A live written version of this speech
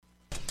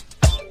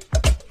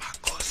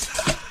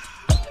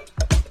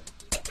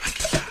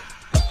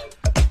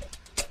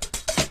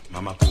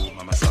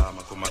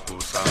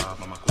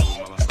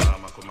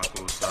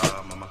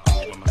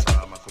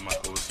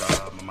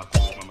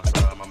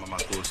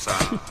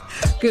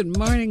Good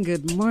morning,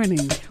 good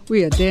morning.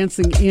 We are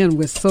dancing in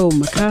with Soul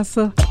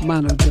Mikasa,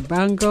 Mano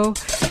Dibango.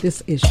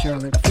 This is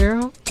Charlotte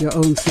Farrell, your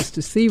own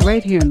Sister C,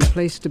 right here in the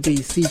place to be,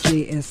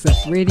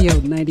 CJSS Radio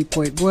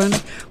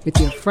 90.1, with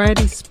your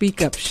Friday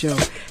Speak Up show.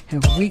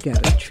 Have we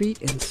got a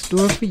treat in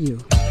store for you?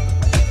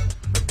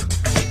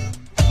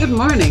 Good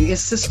morning,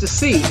 it's Sister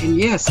C, and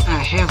yes, I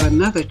have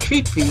another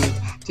treat for you.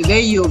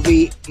 Today you'll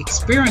be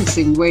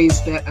experiencing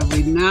ways that a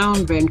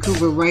renowned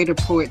Vancouver writer,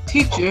 poet,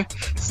 teacher,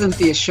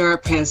 Cynthia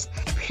Sharp, has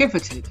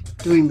pivoted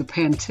during the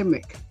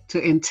pandemic to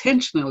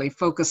intentionally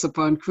focus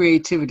upon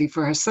creativity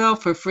for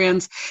herself, her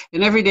friends,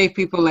 and everyday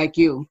people like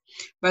you.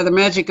 By the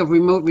magic of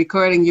remote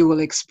recording, you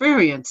will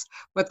experience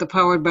what the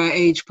Powered by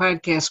Age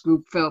podcast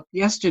group felt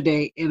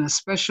yesterday in a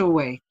special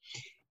way,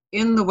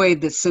 in the way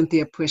that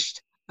Cynthia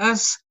pushed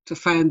us to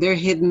find their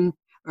hidden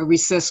or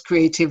recessed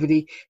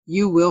creativity.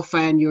 You will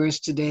find yours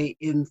today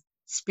in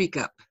Speak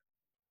Up.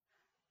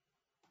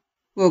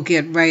 We'll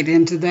get right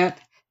into that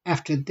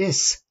after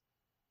this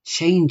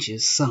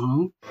Changes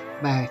song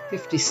by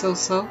 50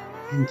 So-So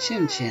and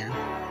Chin Chin.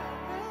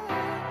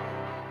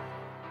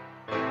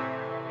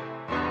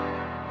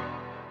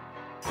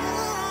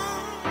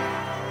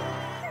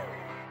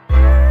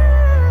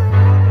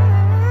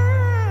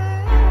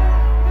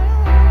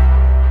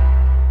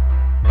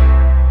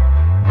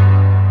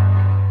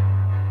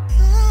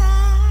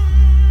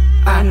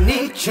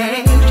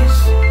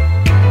 Changes,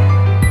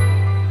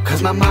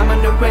 cause my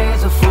mama done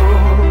raised a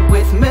fool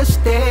with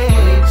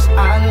mistakes.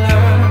 I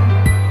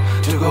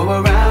learned to go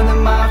around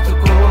them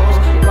obstacles,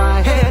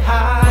 my head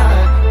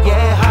high,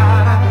 yeah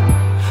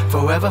high,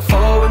 forever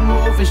forward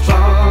moving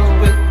strong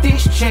with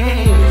these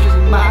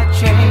changes, my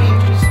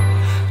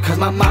changes, cause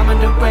my mama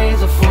done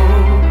raised a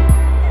fool.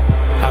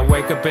 I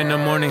wake up in the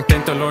morning,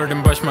 thank the Lord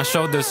and brush my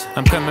shoulders.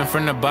 I'm coming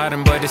from the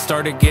bottom, but it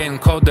started getting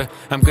colder.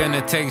 I'm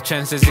gonna take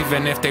chances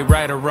even if they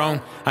right or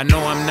wrong. I know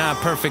I'm not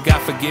perfect,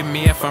 God forgive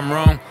me if I'm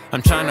wrong.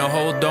 I'm trying to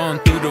hold on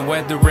through the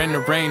weather and the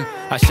rain.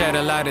 I shed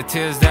a lot of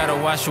tears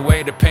that'll wash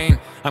away the pain.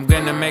 I'm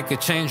gonna make a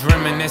change,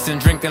 reminiscing,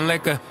 drinking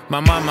liquor. My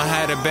mama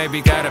had a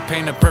baby, gotta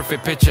paint a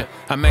perfect picture.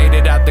 I made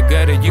it out the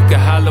gutter, you can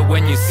holler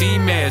when you see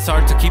me. It's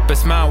hard to keep a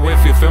smile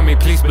if you feel me,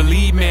 please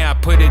believe me. I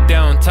put it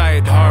down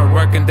tight, hard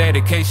work and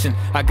dedication.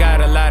 I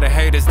got a lot of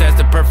haters, that's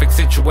the perfect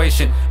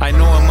situation. I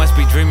know I must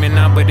be dreaming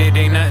now, but it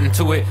ain't nothing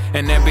to it.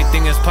 And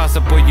everything is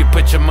possible, you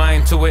put your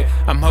mind to it.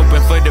 I'm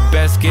hoping for the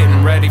best,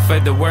 getting ready for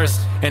the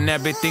worst. And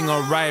everything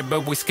alright,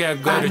 but we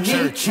scared go to church.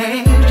 I need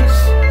changes,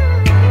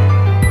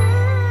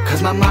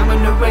 cause my mama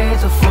done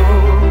raised a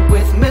fool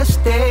with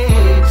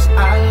mistakes.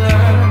 I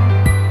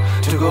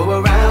learned to go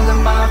around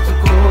them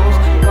obstacles,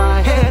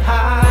 my head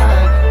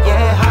high,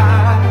 yeah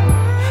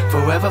high,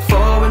 forever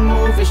forward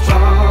moving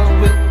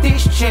strong with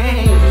these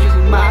changes,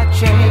 my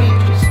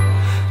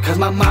changes, cause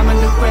my mama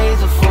done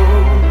raised a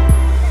fool.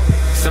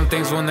 Some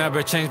things will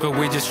never change, but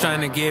we just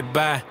trying to get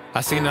by.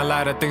 I seen a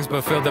lot of things,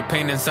 but feel the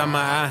pain inside my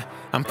eye.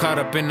 I'm caught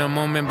up in the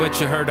moment, but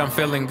you heard I'm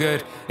feeling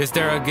good. Is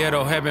there a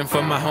ghetto heaven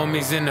for my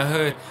homies in the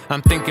hood?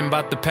 I'm thinking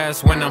about the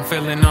past when I'm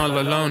feeling all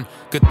alone.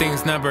 Good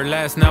things never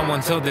last, now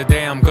until the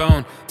day I'm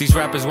gone. These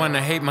rappers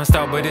wanna hate my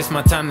style, but it's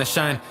my time to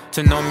shine.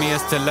 To know me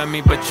is to love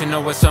me, but you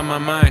know what's on my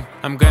mind.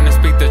 I'm gonna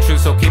speak the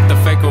truth, so keep the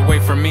fake away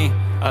from me.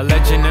 A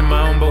legend in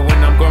my own, but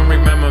when I'm gonna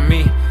remember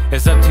me.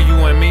 It's up to you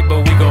and me, but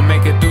we gon'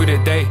 make it through the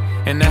day.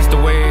 And that's the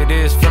way it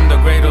is, from the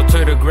cradle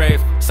to the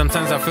grave.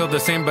 Sometimes I feel the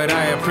same, but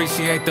I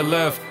appreciate the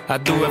love. I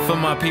do it for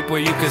my people,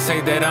 you could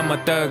say that I'm a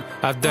thug.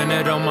 I've done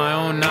it on my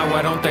own, now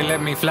why don't they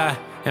let me fly?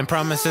 And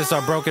promises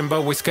are broken,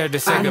 but we scared to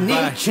say goodbye.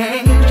 I need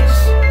changes,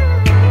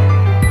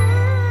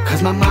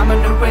 cause my mama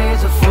done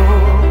raised a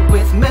fool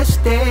with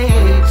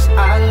mistakes.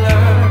 I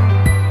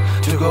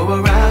learned to go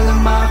around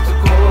them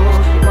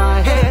obstacles,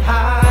 my head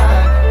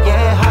high,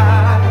 yeah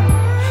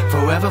high,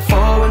 forever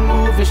forward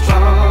moving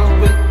strong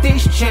with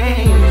these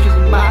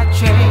changes, my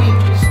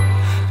changes,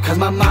 cause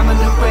my mama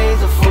done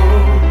raised a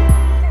fool.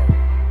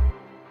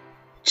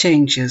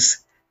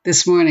 Changes.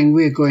 This morning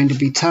we're going to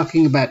be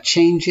talking about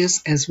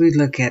changes as we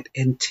look at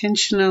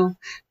intentional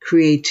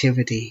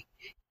creativity.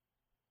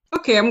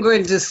 Okay, I'm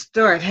going to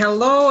start.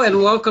 Hello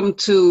and welcome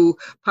to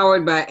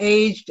Powered by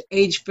Age,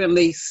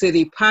 Age-Friendly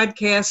City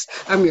Podcast.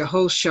 I'm your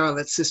host,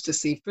 Charlotte Sister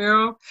C.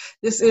 Farrell.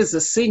 This is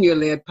a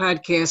senior-led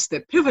podcast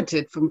that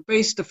pivoted from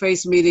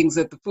face-to-face meetings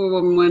at the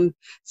 411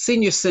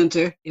 Senior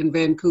Center in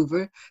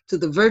Vancouver to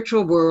the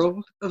virtual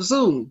world of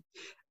Zoom.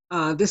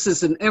 This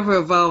is an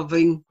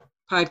ever-evolving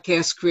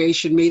podcast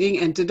creation meeting,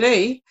 and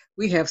today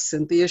we have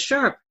Cynthia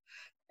Sharp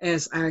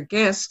as our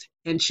guest,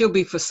 and she'll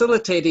be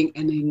facilitating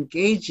an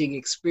engaging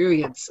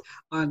experience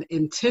on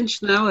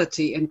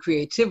intentionality and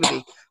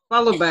creativity,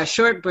 followed by a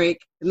short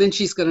break, and then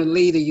she's going to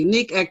lead a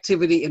unique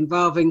activity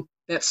involving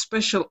that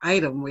special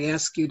item we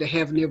ask you to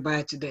have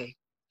nearby today.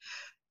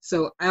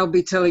 So I'll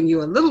be telling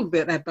you a little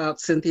bit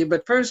about Cynthia,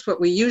 but first what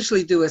we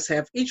usually do is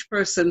have each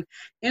person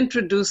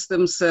introduce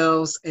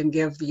themselves and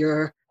give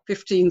your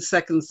 15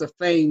 seconds of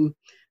fame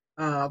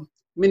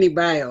mini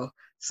bio.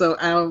 So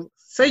I'll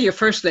say your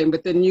first name,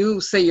 but then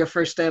you say your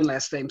first and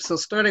last name. So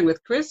starting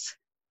with Chris.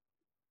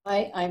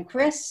 Hi, I'm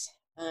Chris.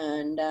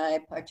 and I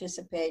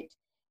participate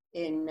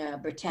in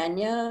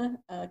Britannia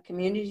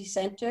Community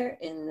Center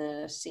in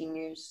the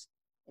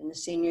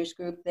seniors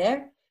group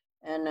there,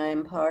 and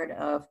I'm part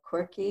of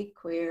Quirky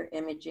Queer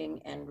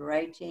Imaging and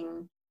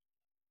Writing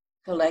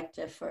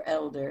Collective for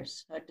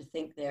Elders. I had to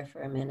think there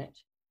for a minute.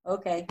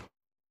 Okay.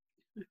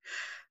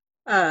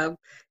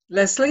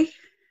 Leslie?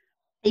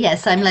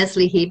 Yes, I'm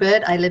Leslie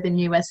Hebert. I live in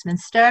New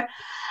Westminster,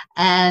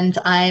 and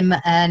I'm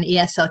an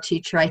ESL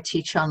teacher. I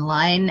teach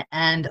online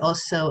and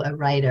also a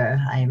writer.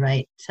 I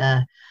write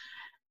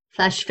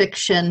flash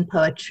fiction,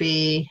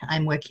 poetry.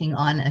 I'm working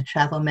on a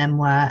travel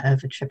memoir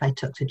of a trip I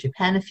took to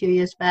Japan a few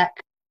years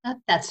back.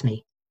 That's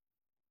me.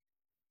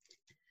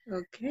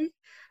 Okay.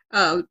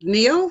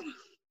 Neil?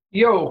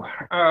 Yo,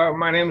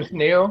 my name is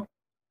Neil.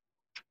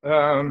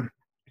 I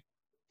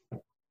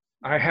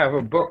have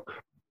a book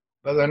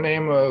by the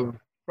name of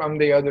From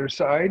the Other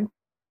Side,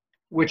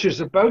 which is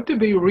about to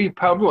be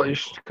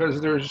republished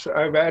because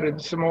I've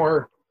added some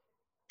more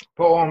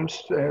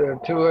poems to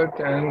it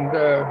and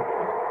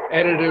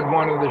edited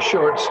one of the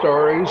short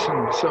stories,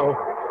 and so.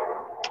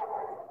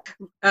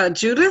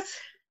 Judith?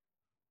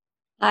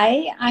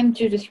 Hi, I'm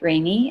Judith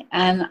Rainey,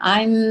 and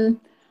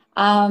I'm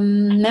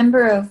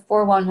member of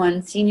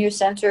 411 Senior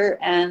Center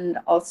and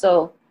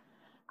also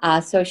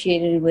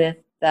associated with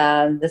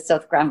the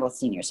South Granville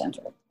Senior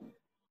Center.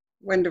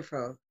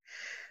 Wonderful.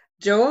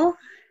 Joel?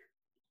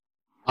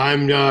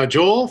 I'm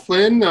Joel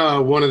Flynn,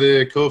 one of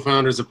the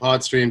co-founders of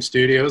Podstream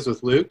Studios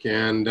with Luke,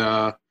 and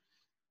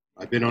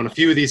I've been on a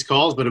few of these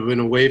calls, but I've been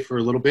away for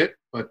a little bit,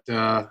 but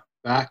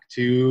back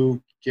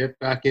to get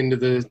back into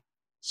the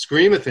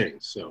scream of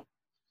things. So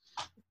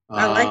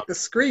I like the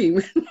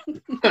scream.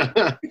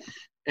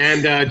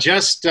 And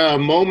just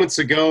moments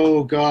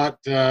ago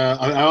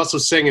I also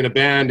sang in a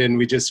band, and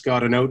we just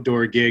got an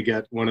outdoor gig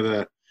at one of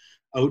the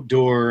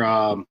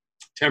outdoor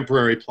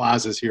temporary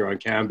plazas here on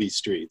Cambie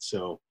Street.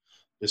 So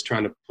just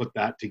trying to put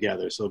that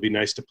together. So it'll be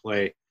nice to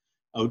play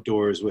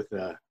outdoors with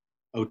a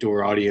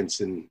outdoor audience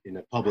in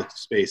a public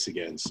space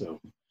again. So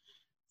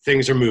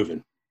things are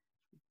moving.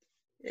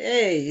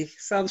 Hey,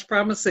 sounds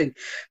promising.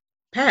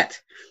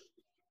 Pat?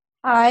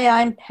 Hi,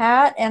 I'm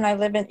Pat, and I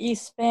live in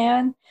East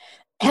Van,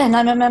 and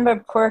I'm a member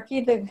of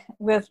Quirky,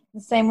 with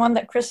the same one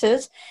that Chris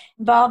is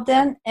involved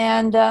in.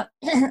 And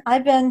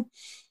I've been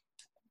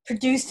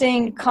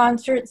producing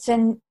concerts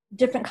and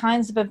different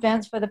kinds of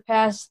events for the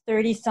past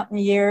 30-something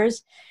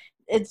years.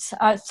 It's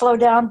slowed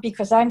down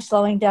because I'm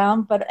slowing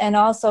down, and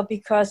also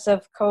because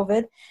of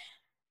COVID.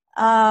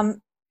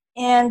 I've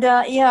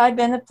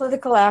been a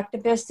political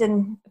activist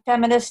and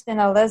feminist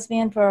and a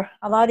lesbian for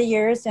a lot of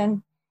years,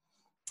 and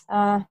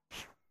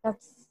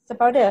that's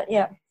about it.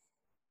 Yeah.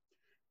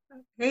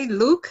 Hey,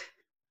 Luke.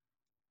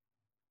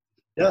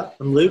 Yeah,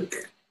 I'm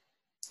Luke.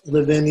 I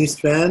live in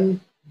East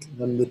Van.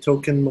 I'm the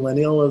token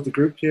millennial of the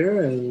group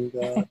here, and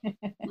good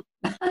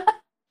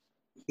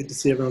to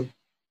see everyone.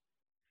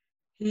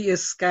 He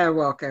is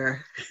Skywalker.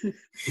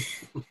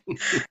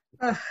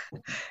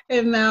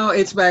 And now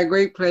it's my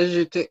great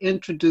pleasure to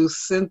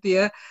introduce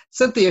Cynthia.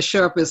 Cynthia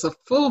Sharp is a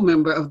full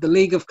member of the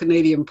League of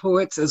Canadian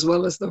Poets, as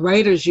well as the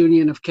Writers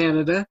Union of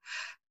Canada,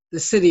 the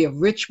City of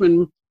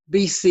Richmond,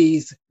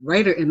 BC's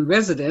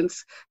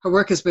writer-in-residence. Her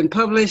work has been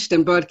published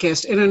and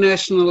broadcast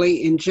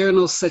internationally in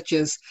journals such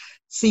as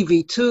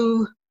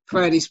CV2,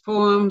 Friday's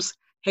Poems,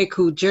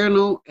 Haiku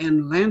Journal,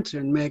 and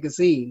Lantern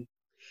Magazine.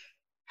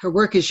 Her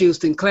work is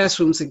used in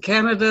classrooms in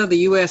Canada, the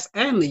US,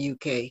 and the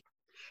UK.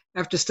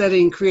 After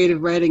studying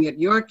creative writing at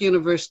York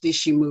University,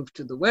 she moved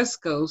to the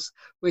West Coast,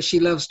 where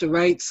she loves to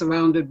write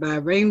surrounded by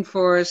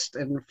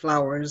rainforest and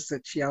flowers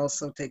that she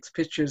also takes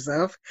pictures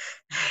of.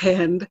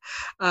 And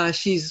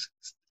she's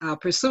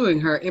pursuing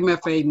her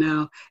MFA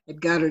now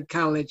at Goddard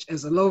College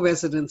as a low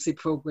residency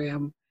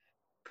program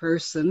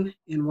person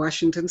in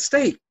Washington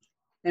State.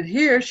 And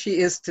here she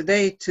is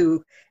today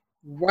to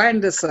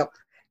wind us up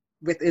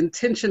with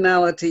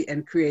intentionality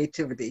and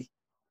creativity.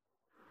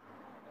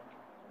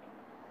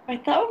 I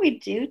thought what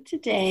we'd do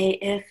today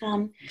is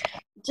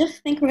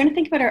we're going to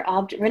think about our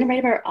object. We're going to write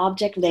about our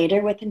object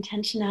later with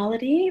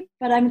intentionality.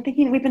 But I'm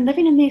thinking we've been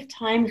living in these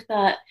times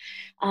that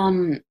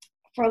at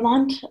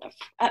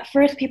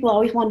first people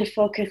always wanted to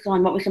focus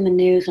on what was in the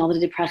news and all the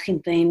depressing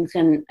things.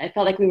 And I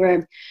felt like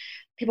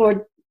people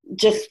were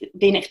just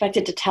being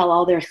expected to tell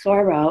all their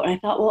sorrow. And I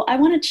thought, well, I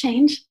want to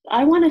change.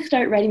 I want to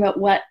start writing about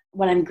what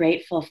I'm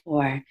grateful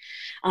for.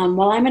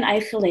 While I'm in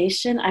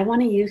isolation, I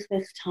want to use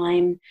this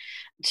time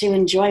to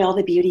enjoy all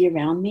the beauty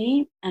around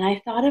me. And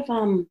I thought of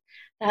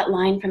that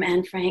line from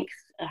Anne Frank's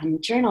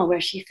journal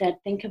where she said,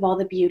 think of all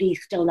the beauty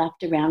still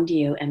left around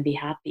you and be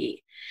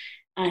happy.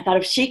 And I thought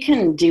if she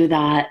can do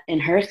that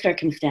in her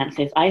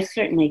circumstances, I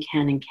certainly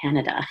can in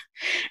Canada,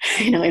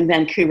 in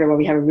Vancouver, where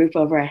we have a roof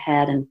over our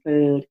head and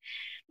food,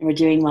 and we're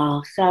doing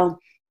well. So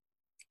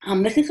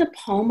this is a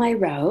poem I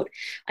wrote.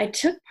 I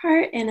took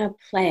part in a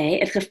play.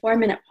 It's a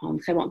 4-minute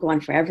poem, so I won't go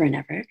on forever and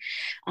ever.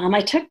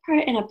 I took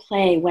part in a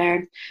play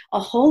where a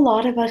whole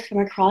lot of us from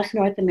across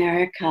North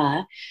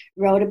America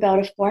wrote about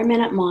a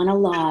 4-minute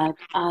monologue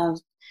of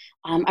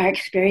our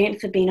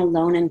experience of being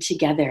alone and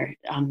together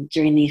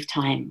during these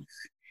times.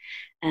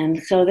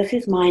 And so this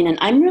is mine, and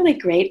I'm really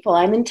grateful.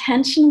 I'm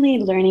intentionally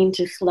learning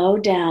to slow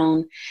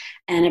down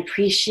and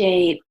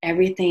appreciate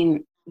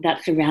everything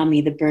that's around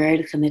me, the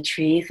birds and the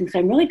trees. And so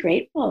I'm really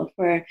grateful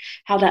for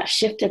how that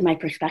shifted my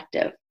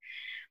perspective.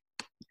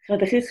 So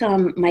this is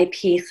my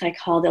piece I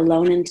called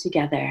Alone and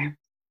Together.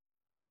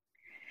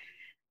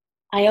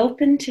 I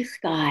open to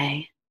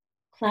sky,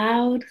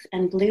 clouds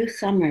and blue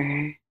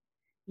summer,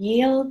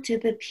 yield to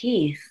the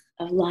peace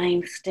of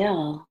lying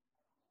still.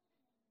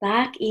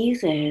 Back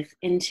eases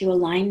into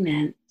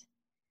alignment,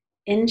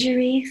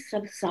 injuries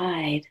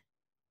subside.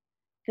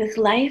 This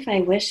life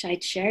I wish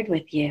I'd shared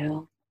with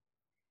you.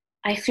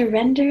 I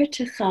surrender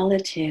to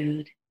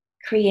solitude,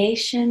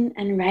 creation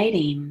and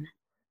writing,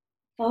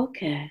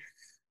 focus,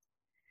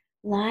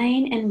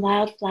 lying in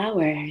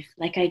wildflowers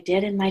like I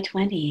did in my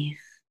 20s,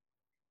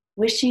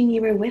 wishing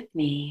you were with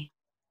me,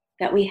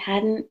 that we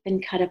hadn't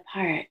been cut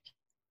apart.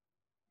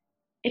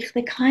 It's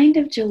the kind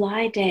of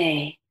July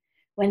day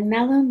when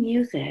mellow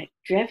music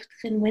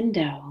drifts in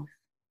windows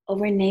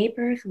over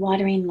neighbors'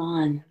 watering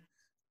lawns.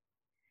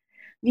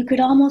 You could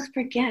almost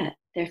forget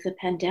there's a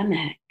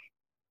pandemic,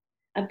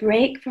 a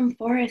break from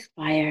forest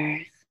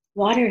fires,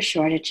 water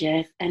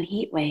shortages, and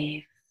heat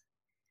waves.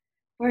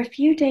 For a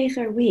few days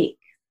or weeks,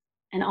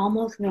 and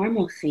almost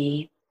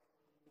normalcy,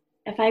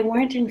 if I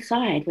weren't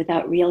inside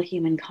without real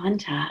human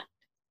contact.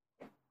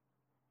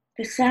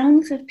 The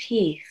sounds of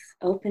peace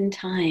open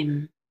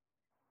time,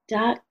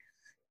 ducks,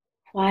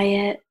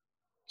 quiet,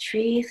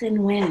 trees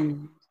and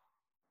wind,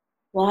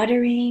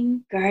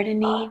 watering,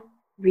 gardening,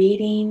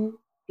 reading,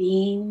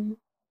 being,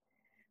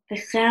 the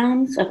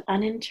sounds of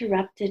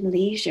uninterrupted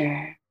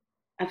leisure,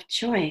 of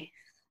choice.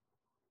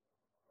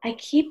 I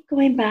keep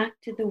going back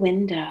to the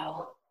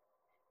window,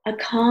 a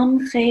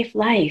calm, safe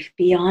life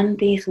beyond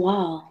these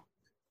walls,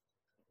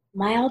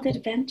 mild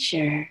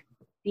adventure,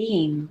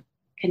 being,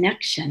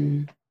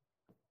 connection.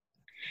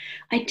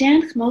 I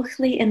dance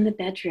mostly in the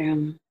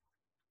bedroom,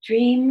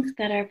 dreams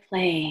that are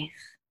plays,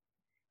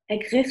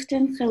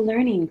 existence a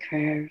learning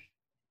curve,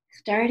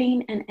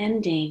 starting and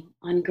ending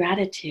on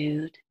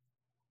gratitude.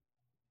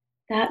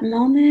 That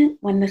moment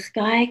when the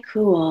sky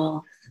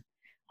cools,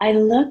 I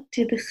look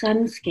to the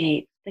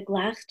sunscape the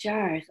glass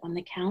jars on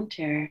the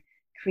counter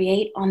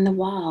create on the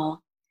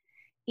wall,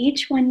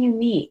 each one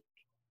unique,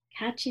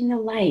 catching the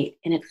light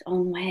in its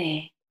own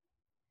way.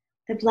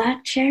 The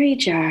black cherry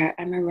jar,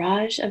 a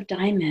mirage of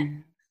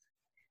diamonds,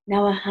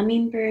 now a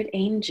hummingbird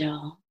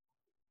angel.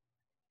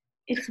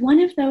 It's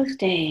one of those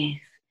days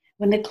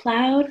when the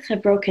clouds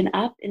have broken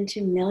up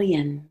into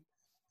millions,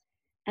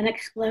 an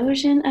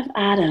explosion of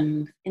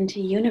atoms into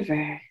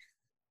universe,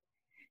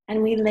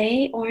 and we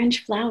lay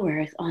orange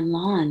flowers on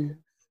lawns,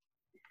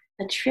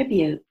 a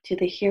tribute to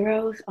the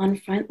heroes on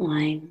front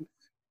lines.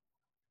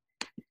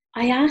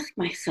 I ask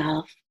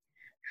myself,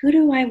 who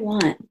do I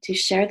want to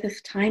share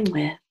this time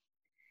with?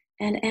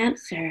 And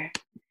answer,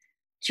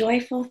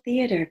 joyful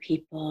theater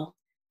people,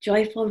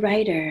 joyful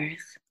writers,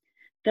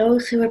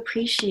 those who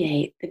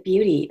appreciate the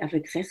beauty of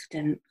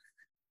existence.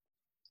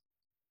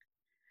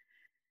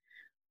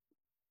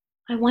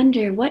 I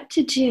wonder what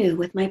to do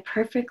with my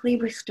perfectly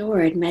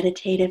restored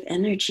meditative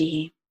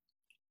energy.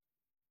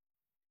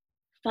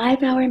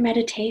 5-hour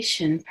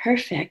meditation,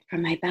 perfect for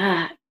my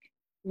back.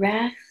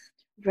 Rest,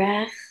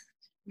 rest,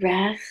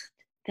 rest,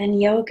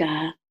 then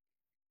yoga.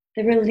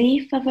 The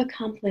relief of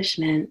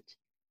accomplishment,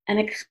 an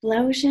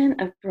explosion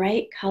of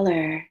bright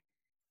color.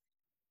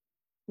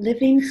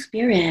 Living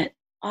spirit,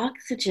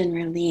 oxygen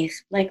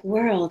release like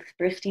worlds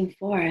bursting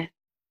forth.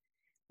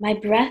 My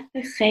breath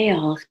the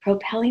sails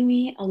propelling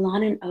me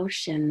along an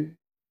ocean.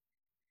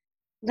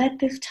 Let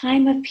this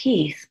time of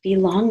peace be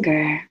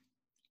longer.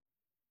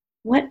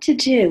 What to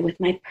do with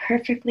my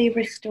perfectly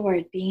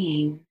restored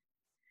being.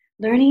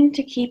 Learning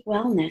to keep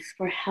wellness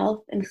for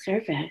health and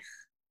service.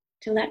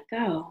 To let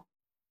go.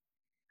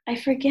 I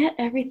forget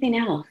everything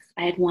else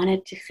I had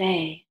wanted to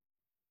say.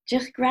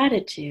 Just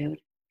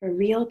gratitude for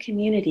real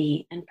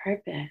community and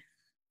purpose.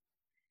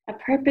 A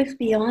purpose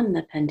beyond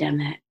the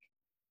pandemic.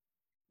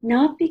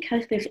 Not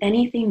because there's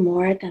anything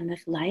more than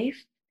this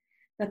life,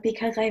 but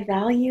because I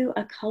value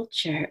a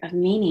culture of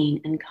meaning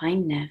and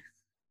kindness.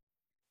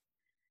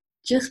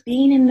 Just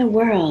being in the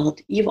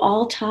world, you've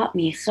all taught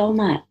me so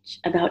much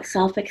about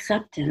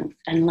self-acceptance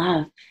and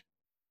love.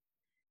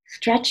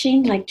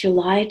 Stretching like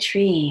July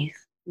trees,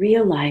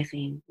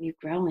 realizing we've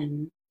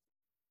grown.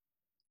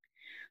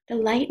 The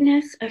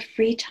lightness of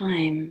free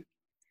time,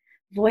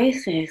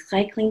 voices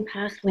cycling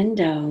past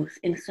windows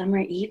in summer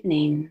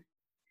evening,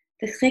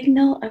 the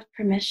signal of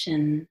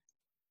permission,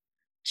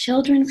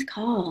 children's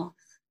calls,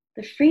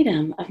 the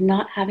freedom of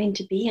not having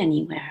to be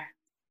anywhere,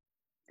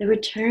 the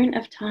return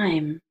of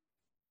time.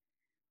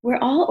 We're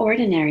all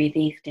ordinary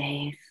these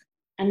days,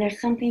 and there's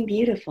something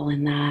beautiful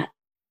in that.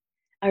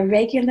 Our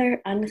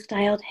regular,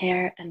 unstyled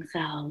hair and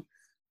selves.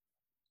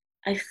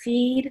 A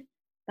seed,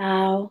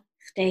 bow,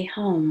 stay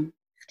home,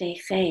 stay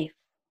safe.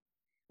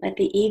 Let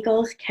the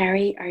eagles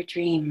carry our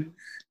dreams.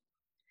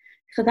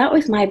 So that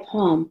was my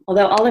poem.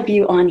 Although all of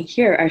you on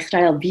here are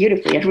styled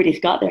beautifully,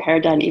 everybody's got their hair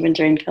done even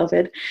during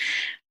COVID.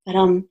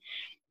 But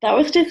that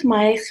was just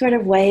my sort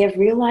of way of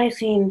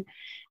realizing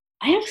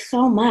I have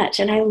so much,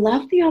 and I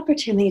love the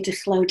opportunity to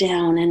slow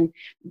down and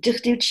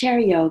just do chair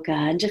yoga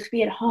and just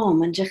be at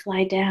home and just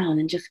lie down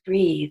and just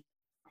breathe.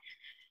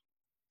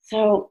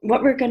 So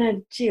what we're going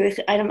to do is,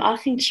 I'm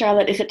asking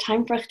Charlotte, is it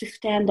time for us to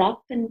stand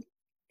up and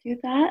do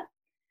that?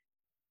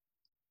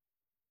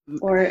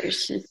 Or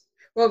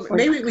well,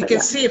 maybe we can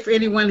see if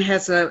anyone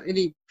has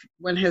any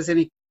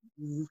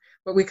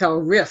what we call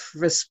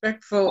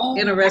respectful,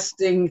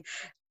 interesting,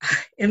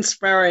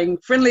 inspiring,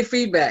 friendly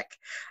feedback.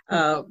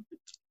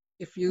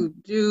 If you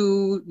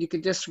do, you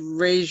could just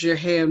raise your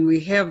hand.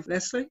 We have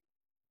Leslie.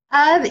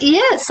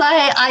 Yes,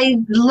 I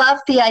love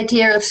the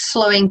idea of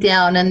slowing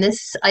down, and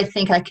this I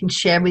think I can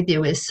share with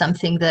you is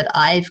something that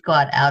I've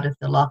got out of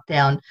the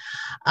lockdown.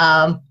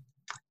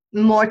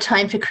 More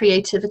time for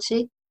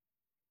creativity,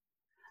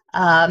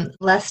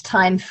 less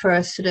time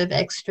for sort of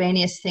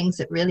extraneous things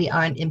that really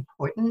aren't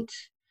important.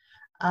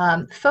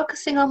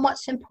 Focusing on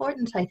what's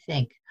important, I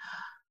think.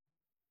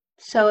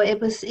 So it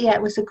was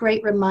a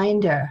great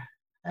reminder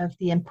of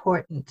the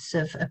importance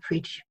of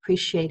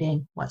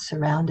appreciating what's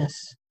around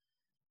us.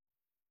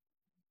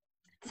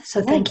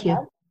 So thank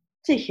you.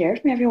 To hear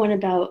from everyone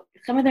about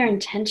some of their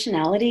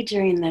intentionality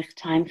during this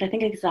time. So I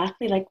think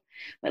exactly like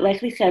what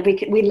Leslie said,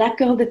 we let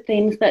go of the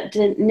things that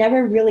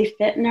never really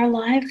fit in our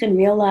lives and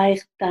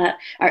realize that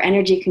our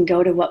energy can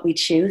go to what we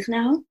choose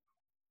now.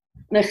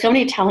 There's so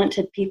many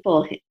talented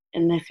people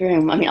in this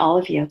room. I mean, all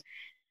of you.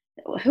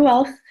 Who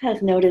else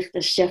has noticed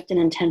a shift in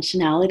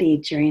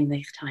intentionality during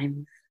these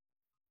times?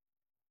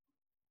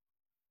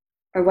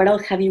 Or what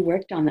else have you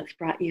worked on that's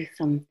brought you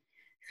some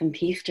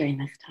peace during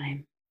this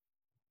time?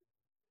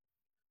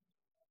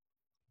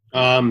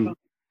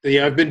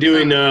 Yeah, I've been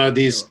doing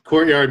these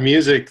courtyard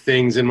music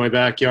things in my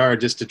backyard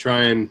just to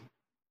try and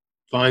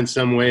find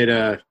some way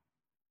to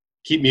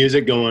keep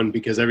music going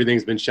because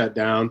everything's been shut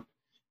down.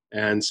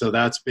 And so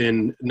that's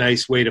been a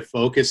nice way to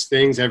focus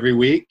things every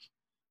week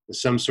with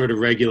some sort of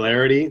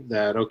regularity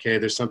that, okay,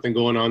 there's something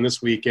going on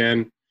this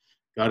weekend.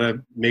 Got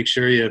to make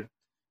sure you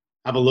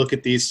have a look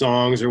at these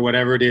songs or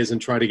whatever it is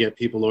and try to get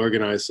people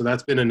organized. So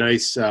that's been a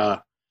nice,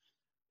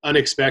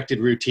 unexpected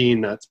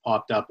routine that's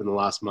popped up in the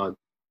last month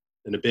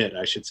and a bit,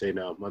 I should say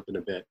now, month and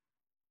a bit.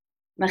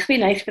 Must be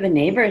nice for the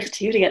neighbors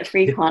too to get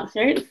free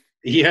concerts.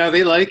 Yeah,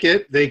 they like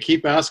it. They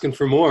keep asking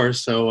for more.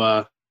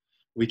 So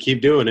we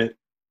keep doing it.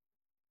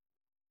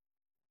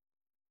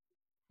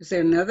 Is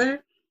there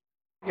another?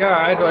 Yeah,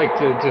 I'd like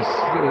to just,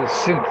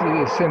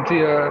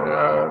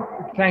 Cynthia,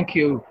 thank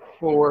you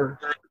for,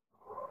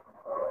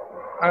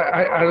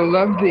 I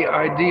love the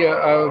idea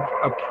of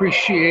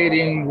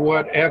appreciating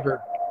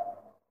whatever.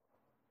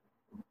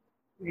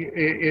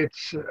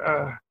 It's,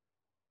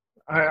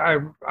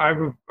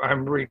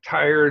 I'm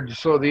retired,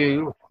 so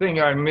the thing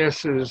I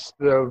miss is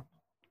the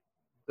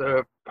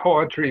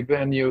poetry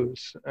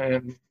venues,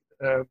 and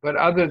but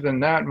other than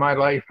that, my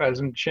life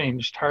hasn't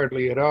changed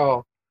hardly at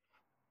all.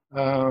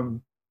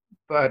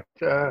 But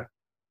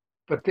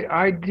the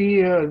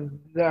idea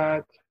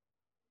that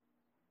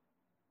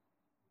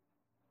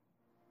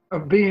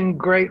of being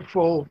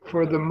grateful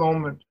for the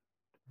moment.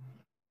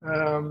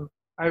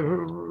 I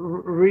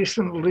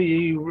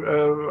recently,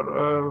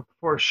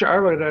 for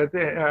Charlotte,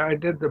 I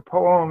did the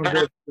poem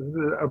that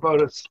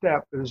about a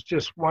step. It's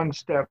just one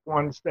step,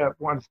 one step,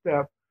 one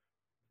step.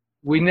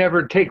 We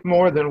never take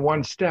more than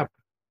one step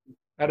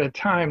at a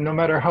time, no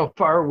matter how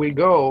far we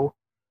go.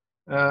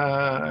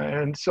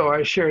 And so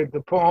I shared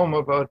the poem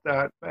about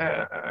that.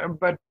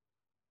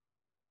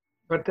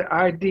 But the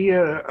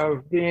idea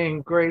of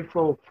being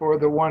grateful for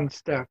the one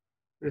step,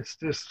 it's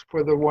just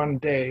for the one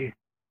day,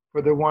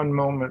 for the one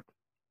moment.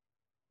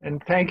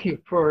 And thank you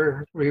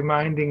for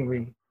reminding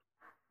me.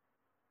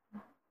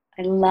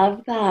 I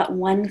love that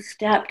one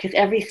step, because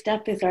every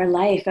step is our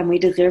life and we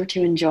deserve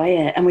to enjoy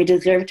it and we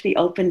deserve to be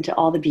open to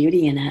all the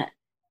beauty in it.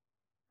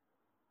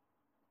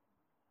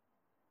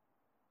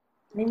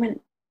 Anyone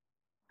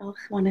else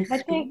want to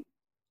speak?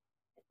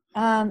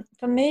 I think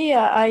for me,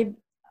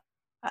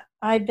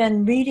 I've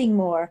been reading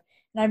more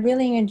and I'm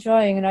really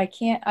enjoying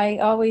it. I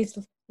always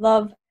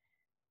love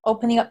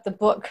opening up the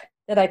book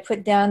that I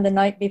put down the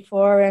night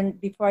before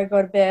and before I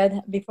go to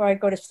bed, before I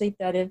go to sleep,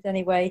 that is,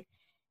 anyway,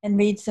 and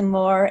read some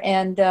more.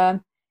 And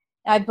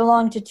I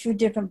belong to 2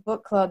 different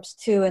book clubs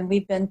too, and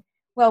we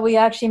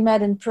actually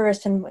met in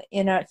person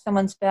in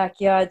someone's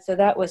backyard, so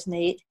that was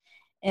neat.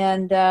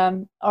 And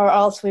or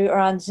else we were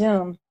on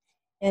Zoom.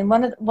 And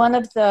one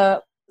of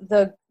the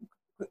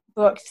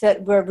books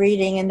that we're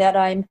reading and that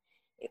I'm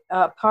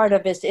part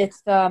of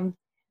it's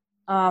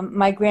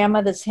My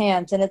Grandmother's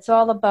Hands, and it's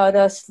all about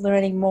us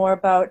learning more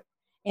about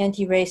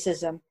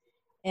anti-racism,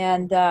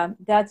 and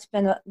that's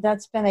been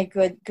a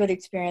good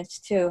experience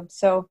too.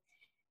 So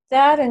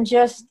that, and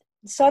just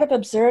sort of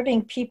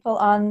observing people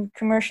on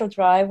Commercial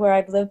Drive, where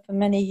I've lived for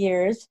many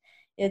years.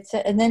 It's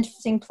an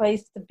interesting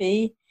place to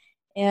be,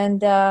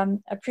 and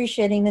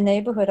appreciating the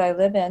neighborhood I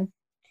live in.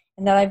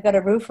 and that I've got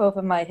a roof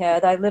over my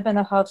head. I live in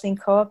a housing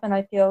co-op, and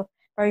I feel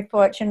very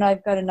fortunate.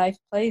 I've got a nice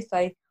place.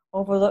 I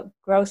overlook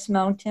Grouse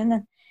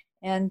Mountain,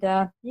 and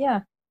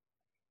yeah.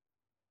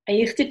 I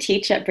used to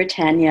teach at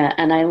Britannia,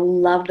 and I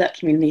love that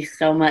community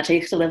so much. I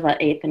used to live at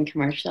 8th and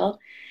Commercial.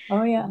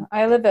 Oh, yeah.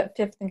 I live at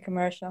 5th and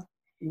Commercial.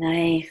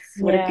 Nice.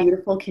 What a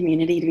beautiful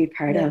community to be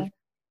part of.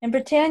 And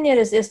Britannia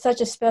is such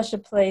a special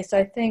place.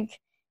 I think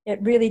it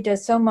really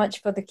does so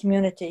much for the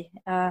community.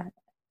 I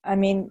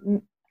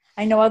mean,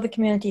 I know other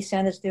community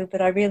centers do,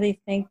 but I really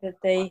think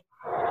that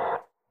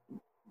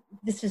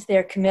this is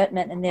their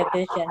commitment and their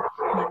vision.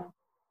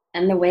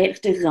 And the way it's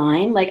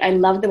designed, like I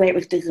love the way it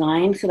was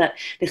designed so that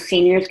the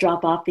seniors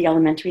drop off the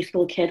elementary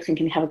school kids and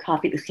can have a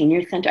coffee at the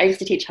senior center. I used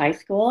to teach high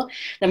school.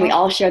 Then we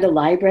all share the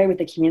library with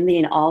the community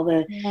and all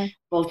the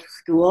both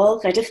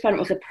schools. I just found it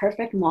was a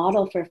perfect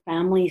model for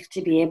families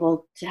to be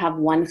able to have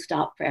one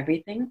stop for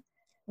everything.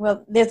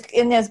 Well,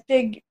 there's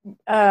big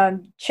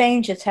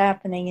changes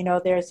happening. You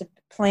know, there's a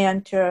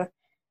plan to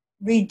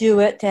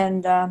redo it,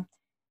 and a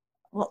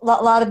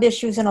lot of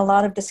issues and a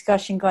lot of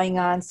discussion going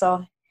on.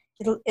 So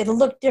it'll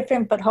look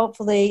different, but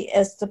hopefully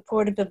as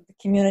supportive of the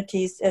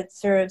communities it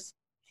serves,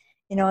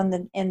 you know,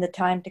 in the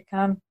time to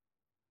come.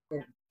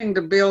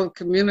 To build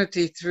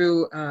community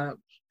through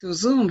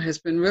Zoom has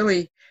been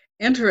really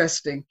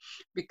interesting,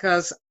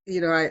 because,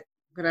 you know,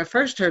 when I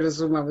first heard of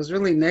Zoom, I was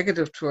really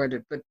negative toward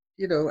it, but,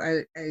 you know,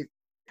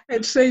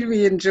 I'd say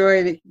we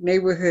enjoy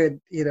neighborhood,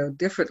 you know,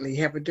 differently,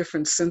 have a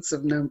different sense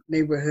of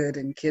neighborhood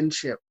and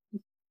kinship.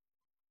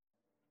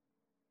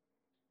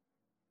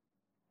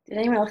 Did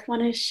anyone else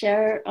want to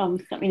share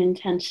something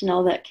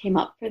intentional that came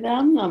up for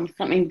them?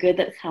 Something good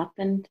that's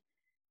happened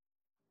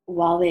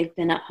while they've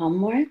been at home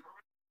more?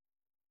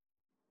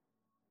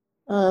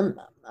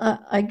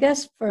 I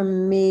guess for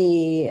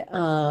me,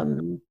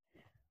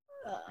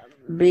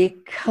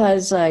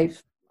 because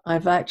I've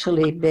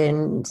actually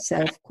been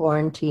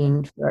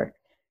self-quarantined for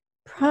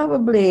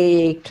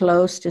probably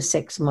close to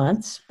 6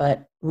 months,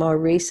 but more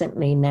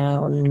recently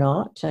now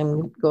not.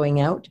 I'm going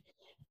out.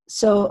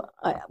 So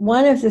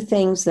one of the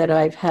things that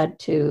I've had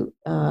to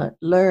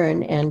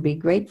learn and be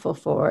grateful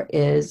for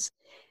is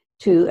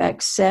to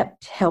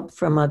accept help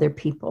from other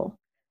people.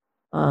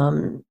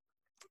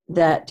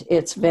 That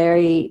it's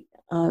very,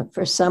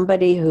 for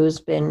somebody who's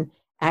been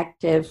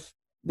active,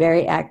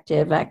 very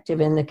active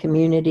in the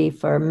community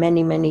for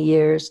many, many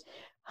years,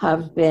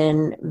 have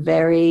been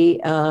very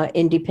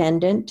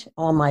independent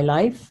all my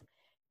life.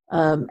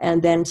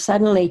 And then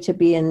suddenly to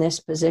be in this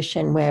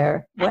position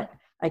where,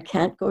 I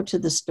can't go to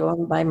the store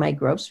and buy my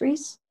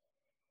groceries,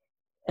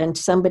 and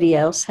somebody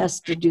else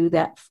has to do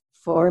that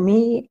for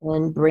me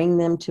and bring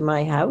them to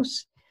my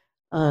house.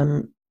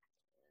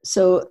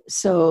 So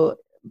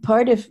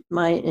part of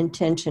my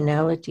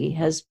intentionality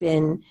has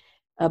been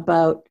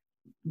about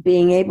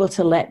being able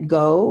to let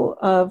go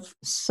of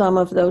some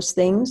of those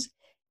things,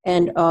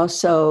 and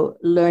also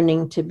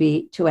learning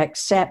to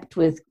accept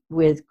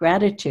with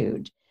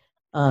gratitude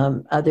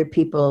other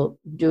people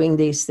doing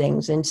these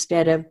things,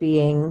 instead of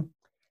being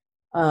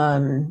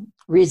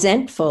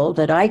resentful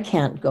that I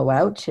can't go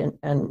out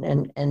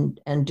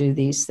and do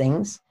these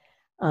things.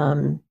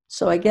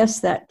 So I guess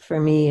that for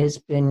me has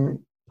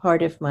been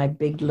part of my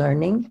big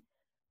learning,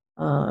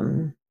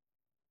 and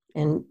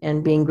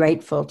being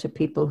grateful to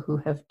people who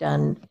have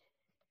done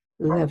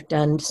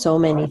so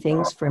many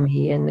things for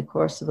me in the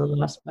course of the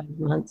last 5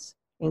 months,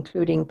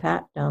 including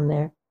Pat down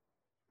there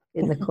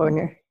in the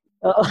corner.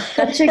 Oh,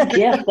 such a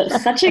gift!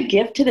 Such a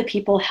gift to the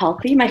people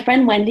helping. My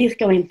friend Wendy's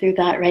going through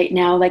that right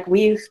now. Like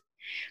we used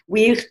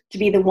to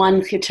be the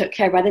ones who took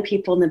care of other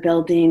people in the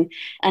building,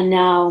 and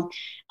now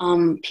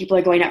people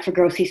are going out for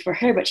groceries for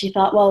her. But she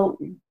thought, well,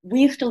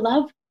 we used to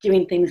love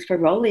doing things for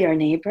Rolly, our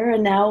neighbor,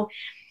 and now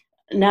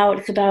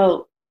it's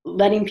about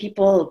letting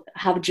people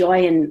have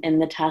joy in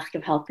the task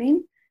of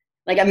helping.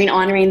 Like, I mean,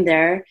 honoring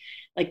their,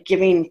 like,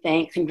 giving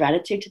thanks and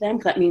gratitude to them,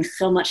 because that means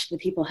so much to the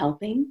people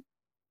helping.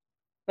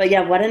 But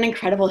yeah, what an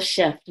incredible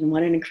shift, and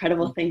what an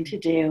incredible thing to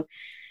do,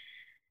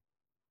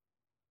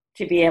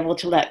 to be able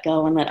to let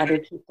go and let other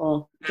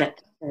people get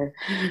to serve.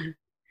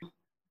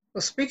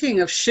 Well,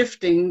 speaking of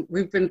shifting,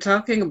 we've been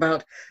talking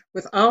about,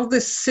 with all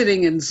this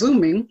sitting and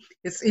Zooming,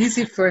 it's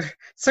easy for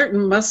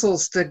certain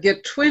muscles to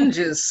get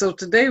twinges. So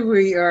today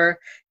we are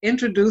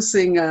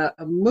introducing a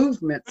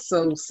movement.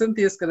 So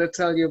Cynthia's going to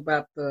tell you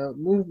about the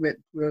movement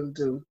we'll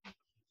do.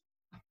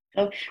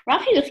 So we're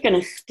actually just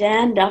going to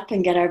stand up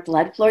and get our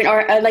blood flowing,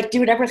 or like do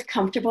whatever's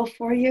comfortable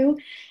for you.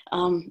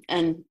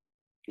 And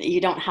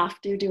you don't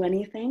have to do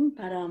anything,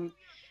 but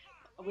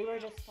we were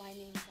just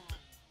finding that.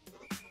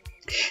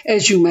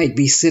 As you might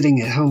be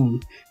sitting at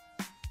home,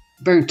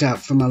 burnt out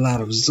from a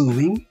lot of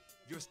Zooming,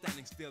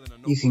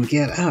 you can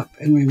get up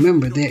and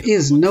remember there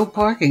is no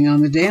parking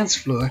on the dance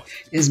floor,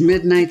 as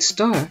Midnight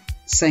Star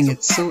sang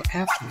it so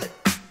aptly.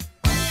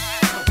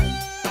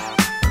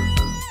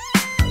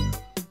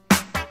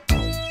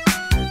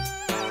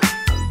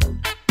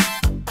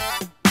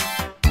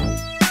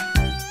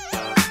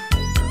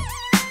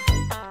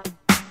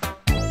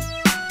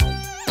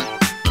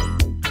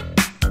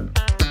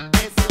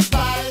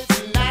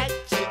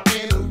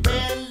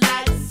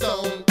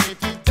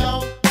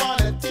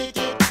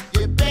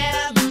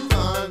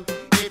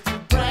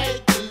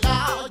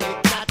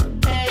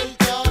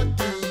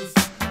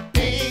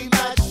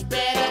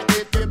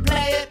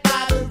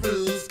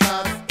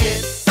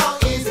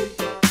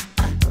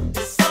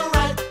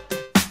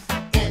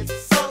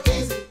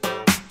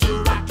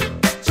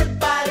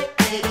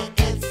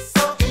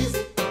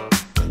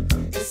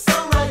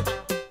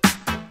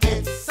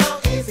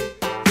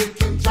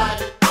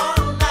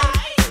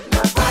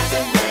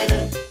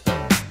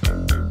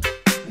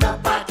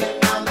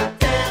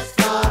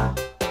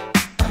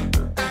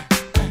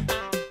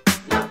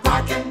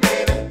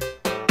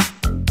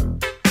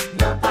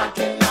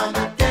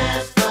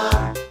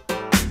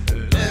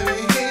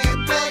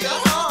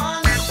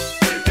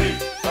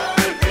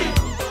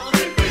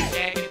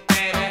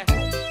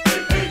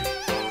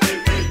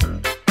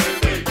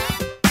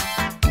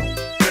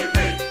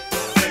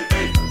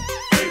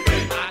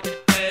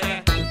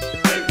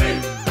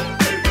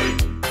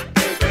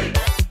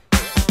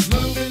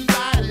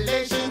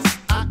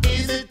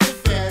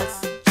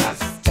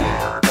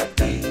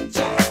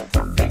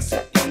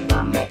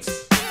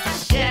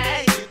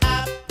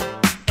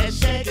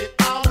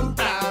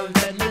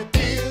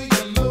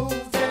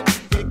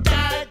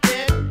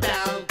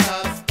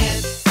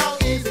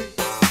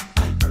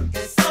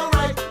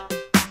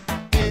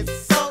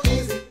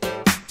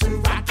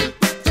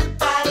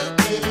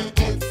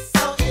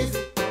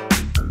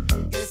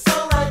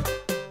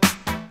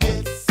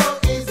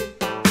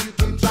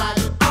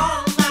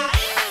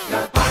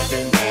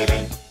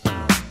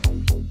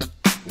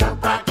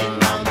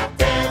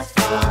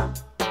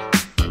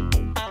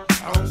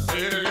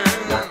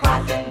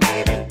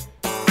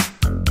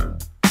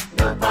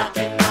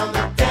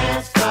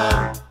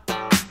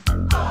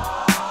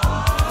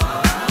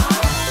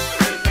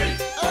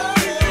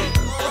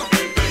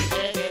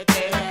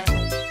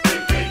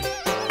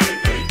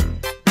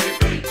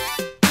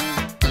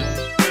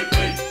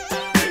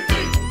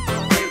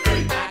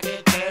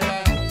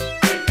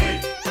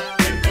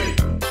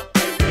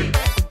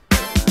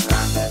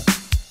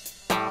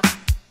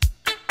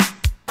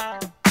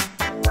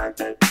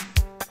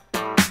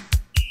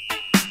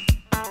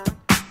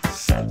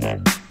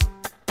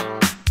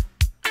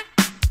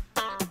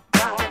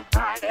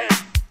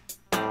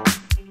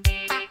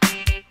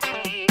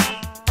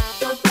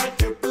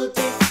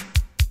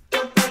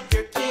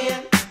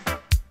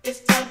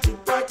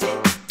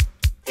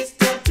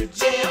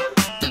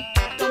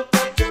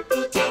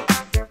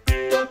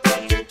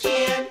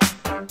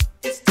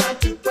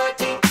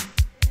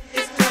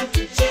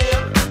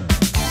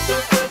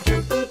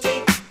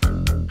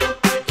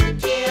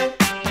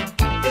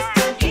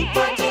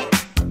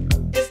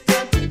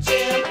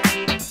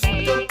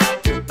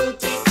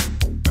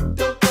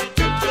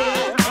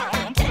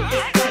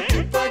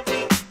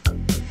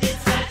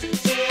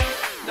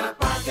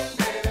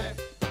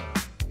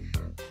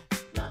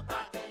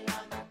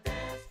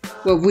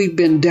 Well, we've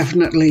been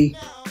definitely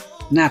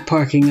not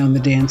parking on the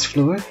dance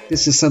floor.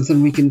 This is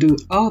something we can do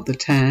all the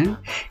time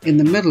in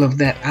the middle of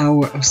that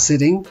hour of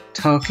sitting,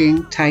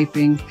 talking,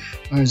 typing,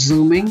 or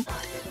Zooming.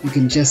 You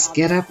can just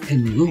get up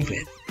and move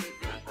it.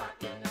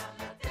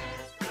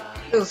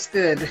 Feels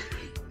good.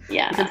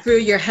 Yeah. You can feel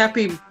your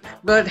happy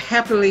blood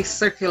happily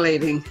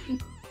circulating.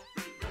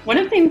 One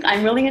of the things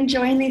I'm really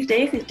enjoying these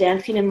days is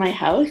dancing in my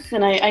house.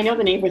 And I know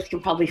the neighbors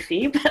can probably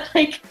see, but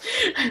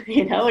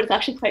it's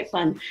actually quite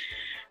fun.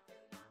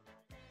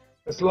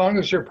 As long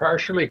as you're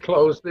partially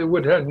closed, they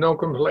would have no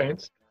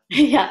complaints.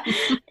 Yeah.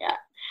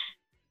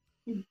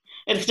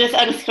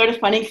 It's sort of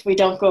funny because we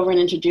don't go over and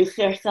introduce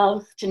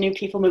ourselves to new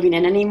people moving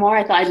in anymore.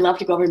 I thought I'd love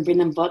to go over and bring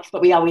them books,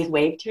 but we always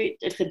wave to it.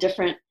 It's a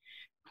different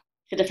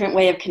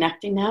way of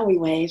connecting now. We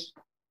wave.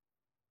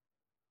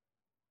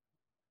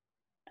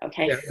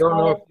 Okay. Yeah, I don't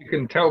know if you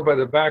can tell by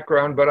the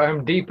background, but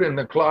I'm deep in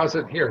the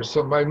closet here,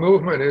 so my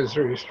movement is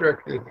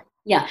restricted.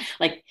 Yeah,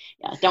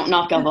 don't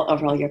knock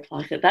over all your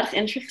closet. That's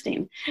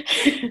interesting.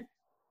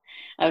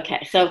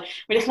 Okay, so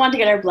we just want to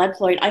get our blood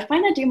flowing. I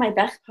find I do my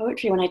best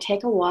poetry when I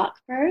take a walk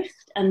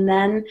first and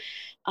then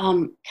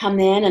come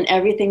in and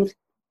everything's,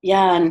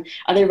 and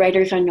other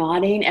writers are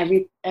nodding.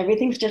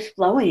 Everything's just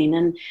flowing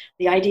and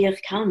the ideas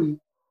come.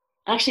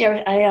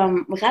 Actually, I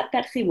was at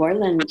Betsy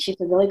Warland.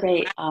 She's a really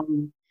great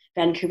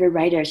Vancouver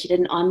writer. She did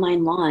an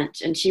online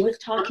launch and she was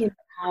talking about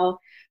how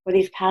for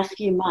these past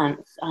few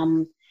months,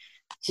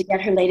 to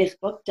get her latest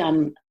book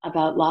done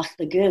about Lost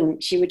Lagoon,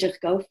 she would just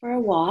go for a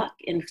walk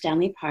in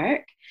Stanley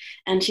Park.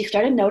 And she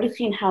started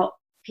noticing how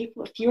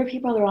fewer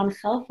people are on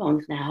cell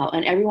phones now,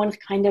 and everyone's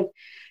kind of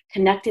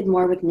connected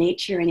more with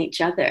nature and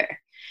each other.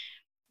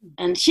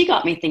 And she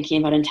got me thinking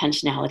about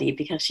intentionality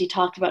because she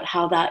talked about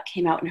how that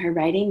came out in her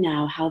writing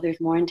now, how there's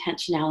more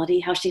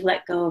intentionality, how she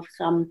let go of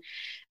some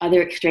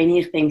other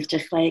extraneous things,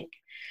 just like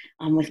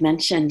was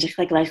mentioned, just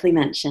like Leslie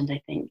mentioned,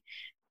 I think.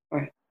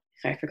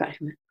 Sorry, I forgot.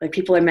 Like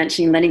people are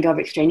mentioning letting go of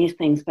extraneous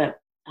things, but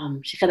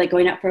she said like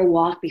going out for a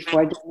walk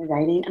before doing the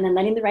writing and then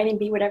letting the writing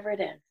be whatever it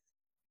is.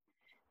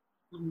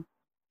 I'm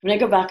going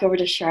to go back over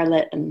to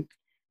Charlotte and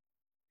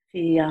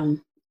see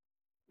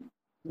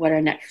what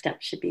our next step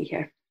should be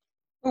here.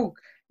 Oh,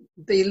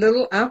 the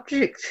little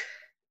object.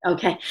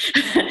 Okay.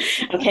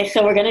 Okay,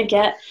 so we're going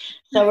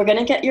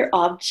to get your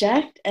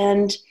object,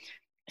 and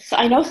so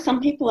I know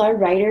some people are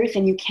writers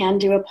and you can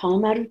do a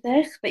poem out of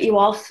this, but you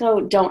also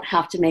don't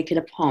have to make it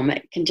a poem.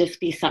 It can just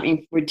be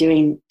something we're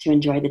doing to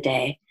enjoy the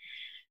day.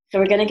 So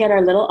we're going to get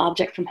our little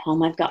object from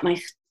home. I've got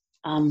my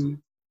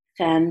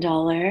sand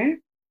dollar.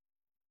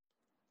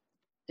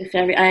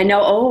 I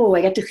know,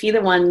 I get to see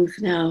the ones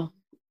now.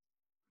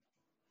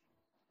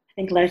 I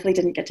think Leslie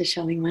didn't get to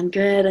show me one.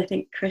 Good. I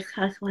think Chris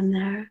has one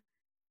there.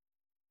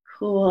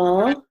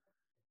 Cool.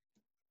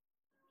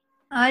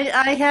 I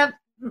have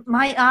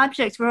my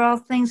objects were all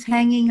things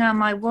hanging on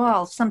my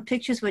wall, some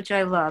pictures which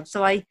I love.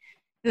 So it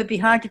would be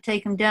hard to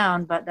take them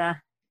down, but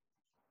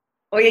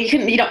you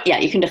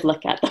can just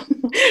look at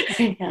them.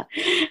 Yeah.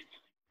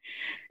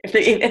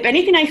 If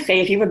anything I say,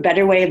 if you have a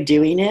better way of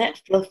doing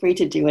it, feel free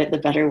to do it the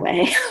better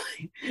way.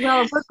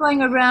 Well, if we're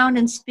going around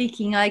and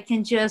speaking, I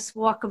can just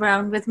walk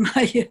around with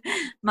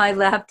my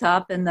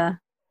laptop and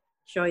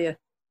show you.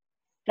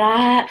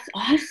 That's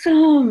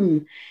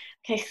awesome.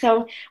 Okay,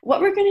 so what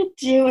we're going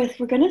to do is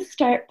we're going to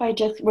start by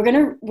we're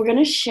going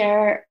to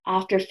share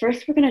after.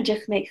 First, we're going to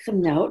just make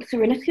some notes. So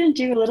we're just going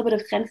to do a little bit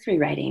of sensory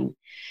writing.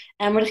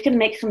 And we're just going to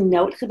make some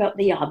notes about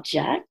the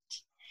object.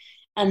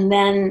 And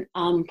then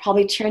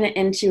probably turn it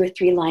into a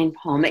 3-line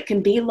poem. It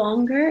can be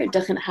longer. It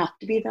doesn't have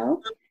to be,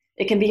 though.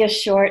 It can be as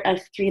short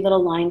as 3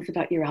 little lines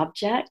about your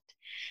object.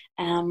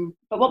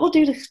 But what we'll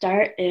do to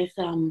start is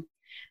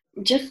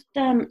just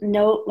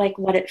note like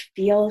what it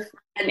feels.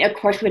 And of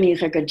course, we're going to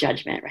use our good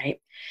judgment, right?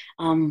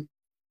 But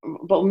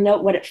we'll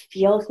note what it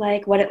feels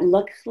like, what it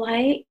looks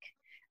like,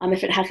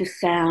 if it has a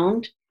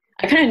sound.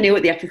 I kind of knew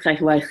what the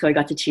exercise was, so I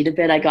got to cheat a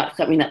bit. I got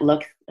something that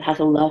has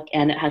a look,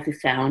 and it has a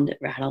sound. It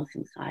rattles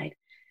inside.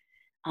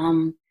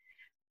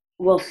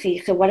 We'll see.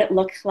 So what it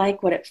looks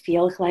like, what it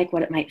feels like,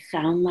 what it might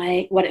sound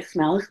like, what it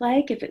smells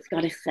like, if it's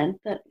got a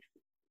scent that,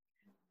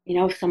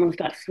 if someone's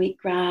got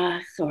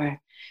sweetgrass or,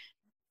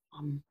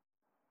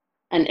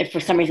 and if for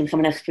some reason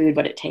someone has food,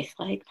 what it tastes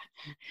like.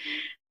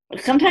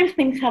 But sometimes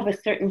things have a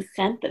certain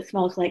scent that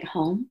smells like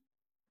home.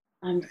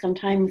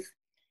 Sometimes,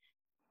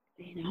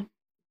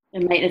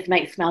 it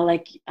might smell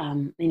like,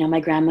 my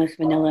grandma's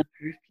vanilla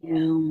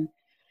perfume.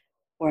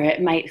 Or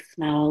it might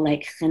smell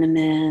like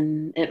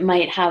cinnamon. It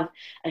might have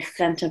a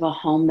scent of a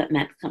home that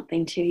meant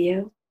something to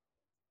you.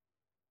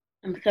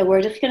 And so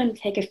we're just going to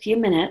take a few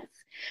minutes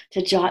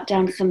to jot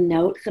down some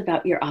notes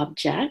about your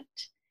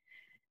object.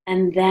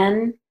 And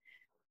then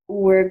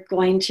we're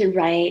going to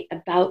write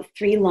about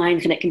 3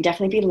 lines, and it can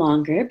definitely be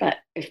longer, but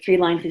if 3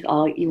 lines is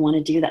all you want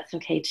to do, that's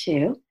okay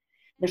too.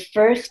 The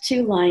first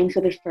 2 lines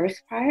of the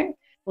first part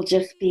will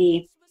just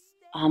be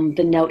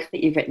the notes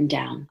that you've written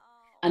down.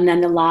 And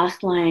then the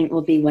last line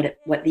will be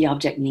what the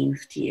object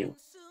means to you,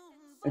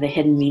 or the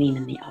hidden meaning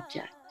in the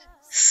object.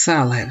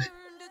 Solid.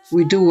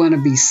 We do want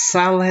to be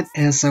solid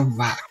as a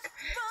rock.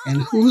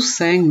 And who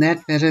sang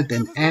that better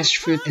than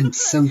Ashford and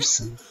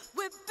Simpson?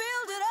 We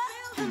build it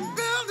up and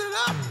build it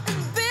up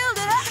and build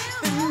it up,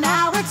 and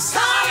now it's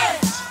solid,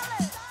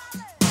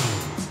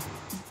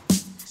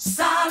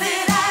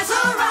 solid as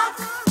a rock.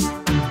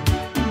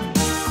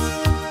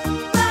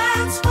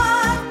 That's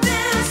what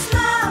this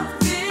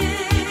love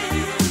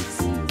is.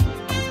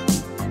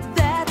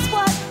 That's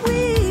what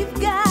we've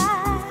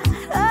got.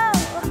 Oh,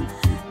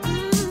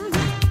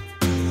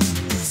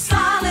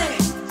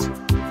 solid,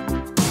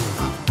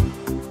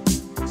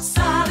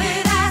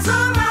 solid as a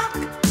rock.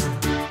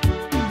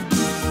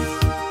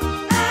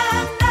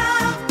 And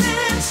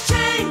nothing's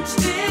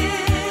changed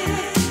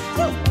it.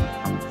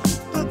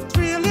 The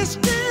thrill is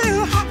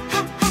still hot,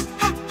 hot,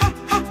 hot, hot,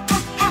 hot, hot,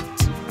 hot, hot.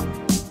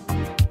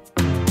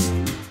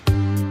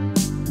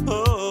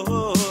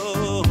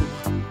 Oh,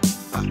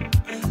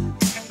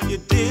 you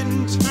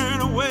didn't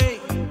turn away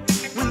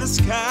when the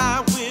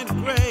sky went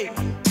gray.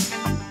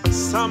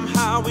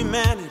 Somehow we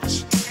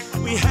managed.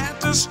 We had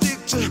to stick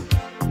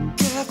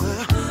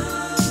together.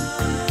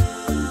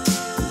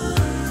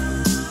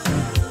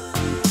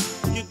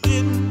 You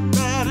didn't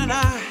bat an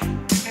eye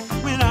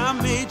when I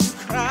made you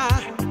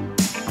cry.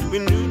 We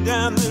knew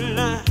down the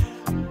line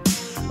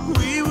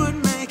we would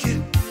make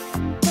it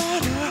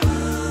better.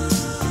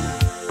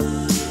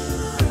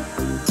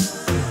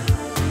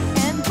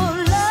 And for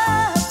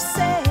love's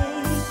sake,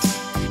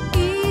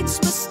 each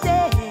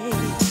mistake,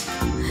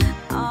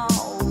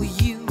 oh,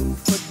 you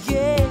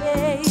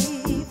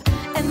forgave.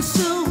 And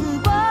soon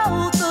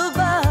both of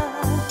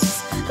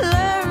us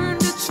learned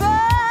to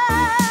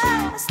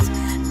trust,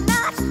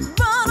 not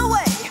run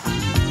away.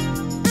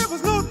 There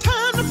was no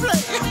time to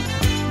play.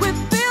 We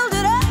build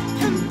it up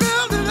and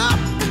build it up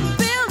and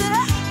build it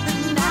up,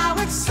 and now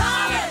it's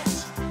solid,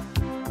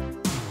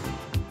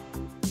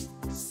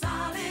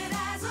 solid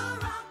as a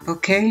rock.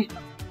 Okay,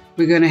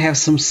 we're going to have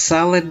some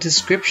solid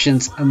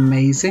descriptions.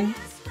 Amazing.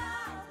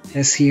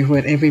 Let's hear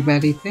what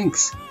everybody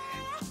thinks.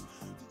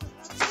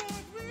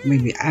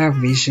 Maybe our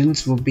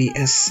visions will be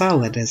as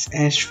solid as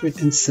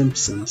Ashford and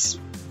Simpson's.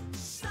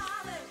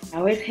 I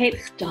always hate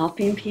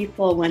stopping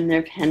people when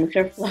their pens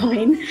are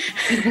flowing.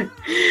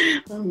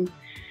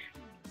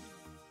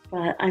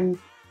 But I'm.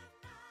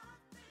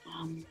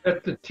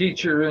 Let the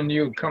teacher and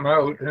you come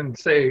out and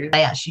say,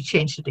 I actually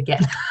changed it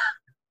again.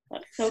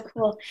 That's so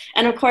cool.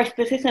 And of course,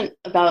 this isn't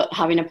about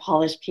having a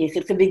polished piece.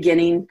 It's a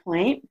beginning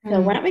point. So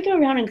why don't we go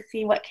around and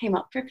see what came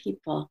up for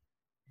people?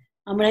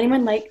 Would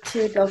anyone like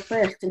to go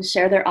first and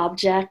share their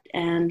object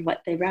and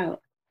what they wrote?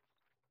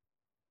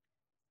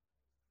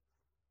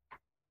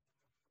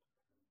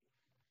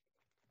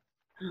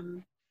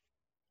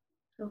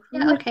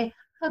 Yeah, okay.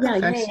 I'll go Yeah,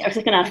 first. yay. I was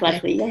just going to ask Okay.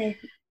 Leslie. Yay.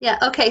 Yeah,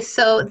 okay,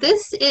 so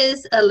this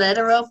is a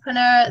letter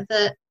opener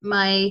that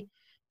my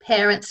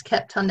parents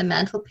kept on the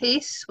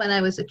mantelpiece when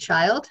I was a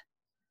child.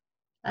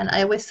 And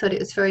I always thought it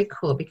was very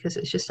cool because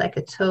it's just like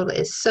it's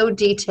so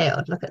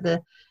detailed. Look at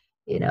the,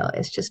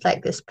 it's just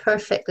like this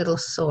perfect little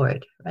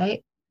sword,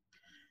 right?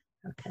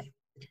 Okay.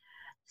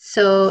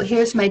 So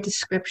here's my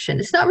description.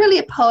 It's not really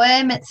a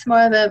poem, it's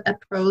more of a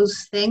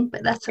prose thing,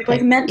 but that's It okay.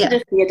 was meant to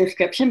just be a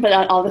description, but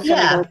all of a sudden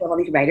Yeah. there's all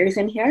these writers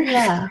in here.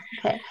 Yeah,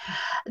 okay.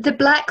 The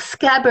black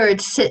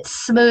scabbard sits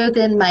smooth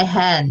in my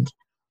hand.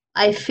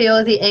 I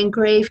feel the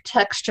engraved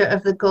texture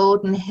of the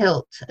golden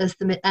hilt as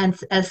the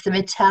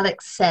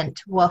metallic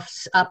scent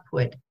wafts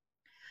upward.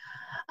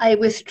 I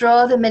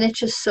withdraw the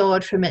miniature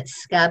sword from its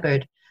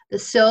scabbard. The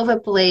silver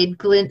blade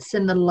glints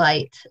in the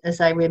light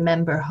as I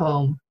remember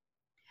home.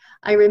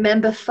 I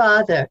remember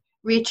Father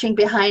reaching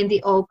behind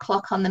the old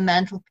clock on the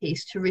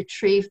mantelpiece to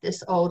retrieve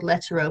this old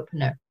letter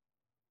opener.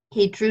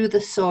 He drew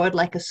the sword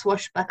like a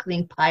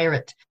swashbuckling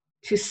pirate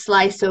to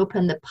slice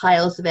open the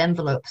piles of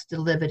envelopes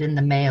delivered in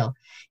the mail.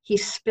 He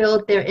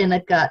spilled their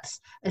inner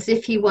guts as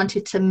if he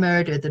wanted to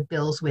murder the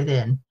bills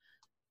within.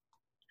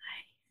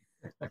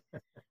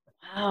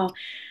 Wow.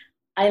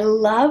 I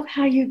love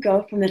how you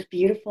go from this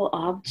beautiful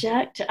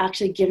object to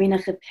actually giving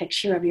us a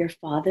picture of your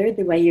father,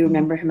 the way you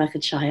remember him as a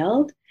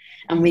child,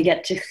 and we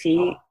get to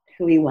see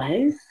who he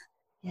was.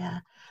 Yeah.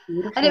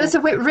 Beautiful. And it was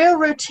a real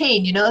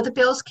routine, the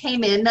bills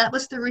came in, that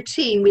was the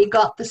routine. We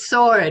got the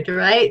sword,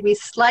 right? We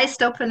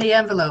sliced open the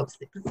envelopes.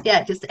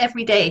 Yeah, just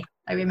every day.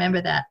 I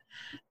remember that.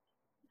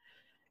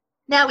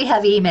 Now we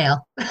have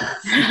email.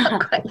 It's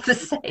not quite the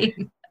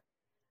same.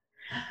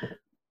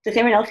 Does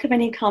anyone else have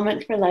any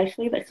comments for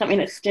Leslie? That's something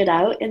that stood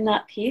out in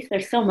that piece.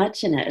 There's so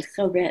much in it. It's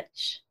so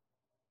rich.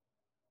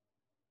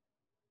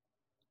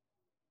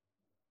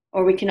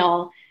 Or we can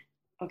all,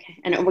 okay,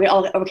 and we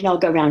can all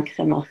go around because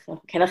I'm also,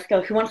 okay, let's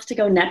go. Who wants to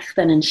go next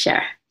then and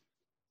share?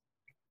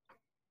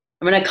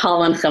 I'm going to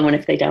call on someone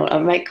if they don't. Why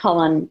don't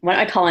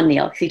I call on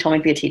Neil because he told me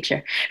to be a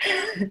teacher.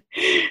 So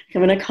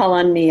I'm going to call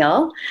on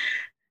Neil.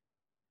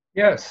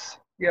 yes.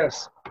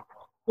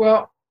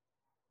 Well,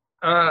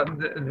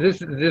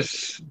 this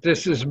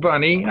is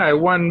Bunny. I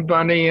won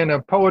Bunny in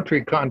a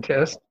poetry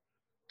contest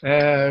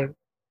a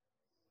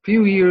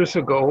few years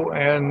ago,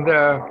 and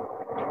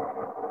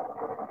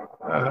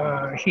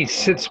he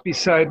sits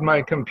beside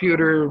my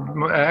computer,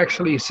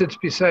 actually sits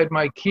beside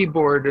my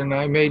keyboard, and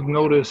I made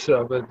notice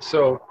of it.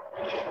 So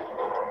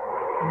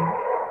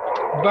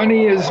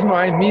Bunny is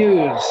my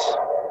muse.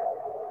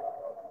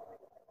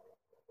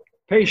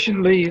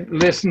 Patiently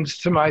listens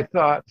to my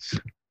thoughts,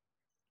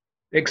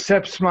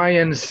 accepts my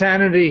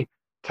insanity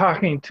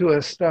talking to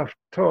a stuffed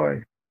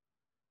toy.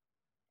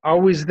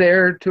 Always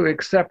there to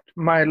accept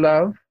my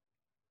love,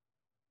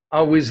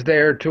 always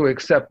there to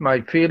accept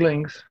my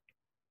feelings,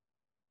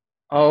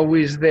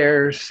 always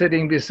there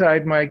sitting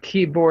beside my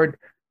keyboard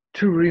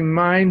to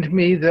remind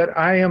me that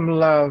I am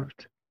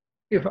loved,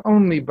 if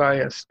only by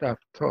a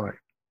stuffed toy.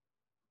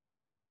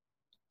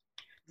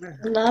 I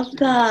love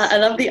that. I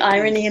love the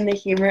irony and the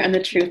humor and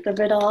the truth of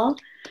it all.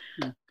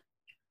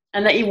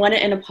 And that you won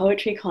it in a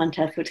poetry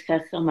contest, which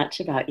says so much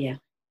about you.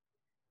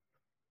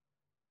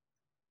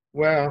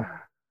 Well,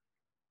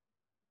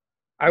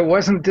 I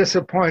wasn't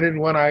disappointed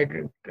when I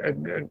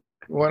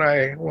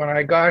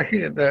got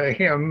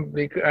him,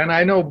 and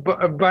I know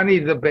Bunny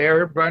the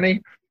bear,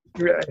 Bunny,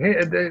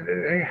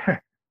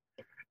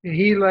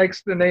 he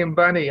likes the name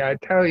Bunny, I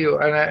tell you,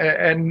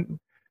 and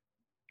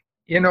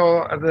you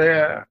know,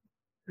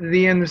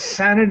 the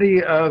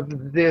insanity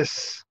of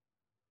this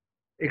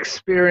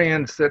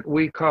experience that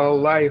we call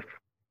life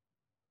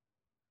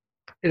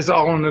is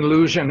all an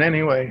illusion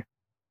anyway,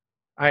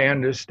 I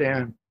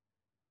understand.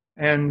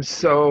 And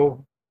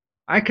so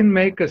I can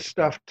make a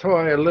stuffed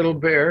toy, a little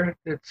bear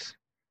that's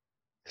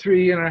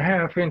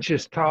 3.5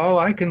 inches tall.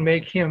 I can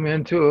make him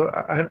into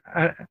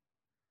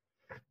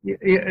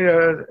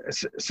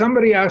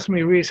somebody asked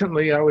me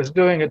recently, I was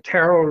doing a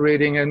tarot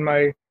reading, and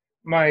I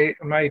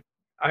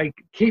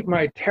keep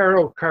my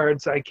tarot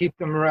cards, I keep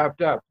them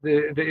wrapped up.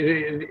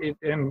 And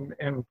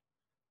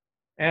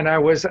I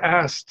was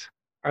asked,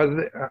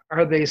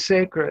 are they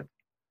sacred?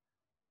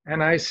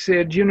 And I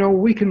said, you know,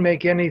 we can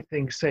make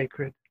anything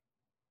sacred.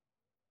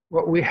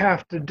 What we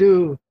have to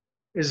do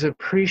is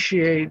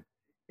appreciate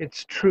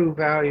its true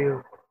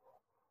value.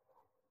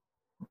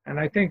 And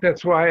I think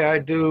that's why I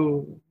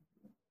do.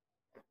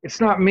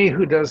 It's not me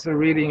who does the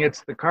reading,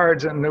 it's the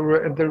cards, and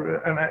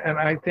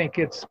I think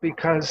it's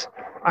because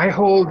I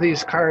hold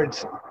these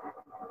cards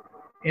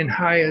in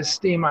high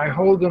esteem. I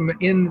hold them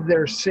in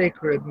their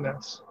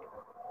sacredness.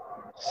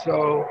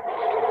 So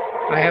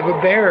I have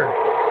a bear,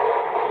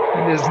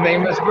 and his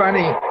name is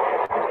Bunny.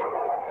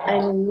 I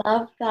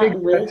love that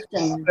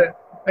wisdom.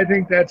 I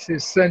think that's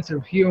his sense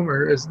of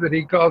humor, is that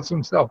he calls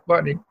himself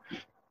Bunny.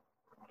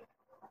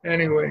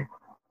 Anyway.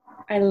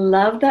 I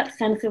love that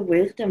sense of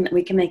wisdom that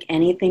we can make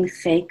anything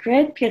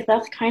sacred, because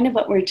that's kind of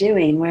what we're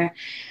doing. We're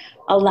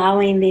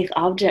allowing these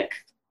objects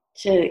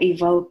to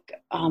evoke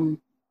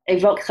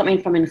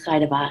something from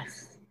inside of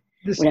us,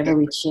 whatever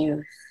we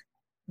choose.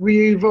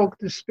 We evoke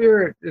the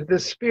spirit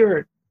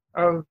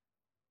of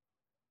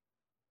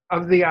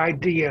the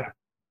idea.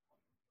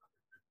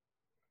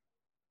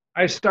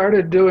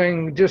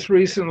 Just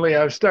recently,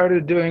 I've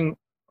started doing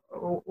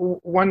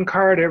one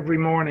card every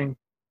morning.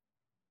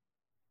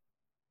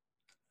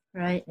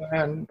 Right.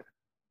 And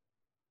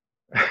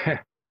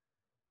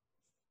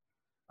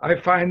I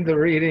find the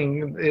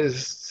reading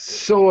is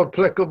so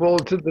applicable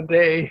to the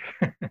day.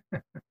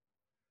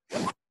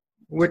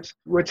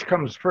 Which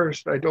comes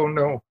first, I don't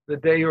know, the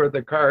day or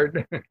the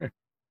card.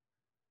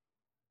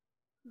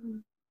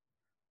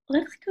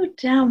 Let's go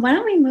down. Why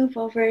don't we move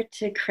over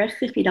to Chris,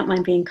 if you don't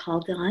mind being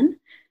called on,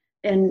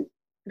 and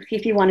see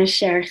if you want to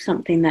share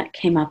something that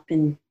came up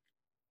in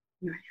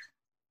yours.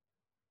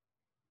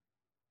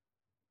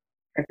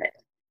 Perfect.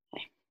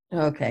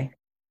 Okay,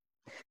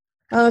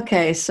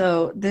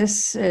 so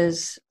this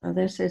is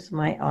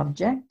my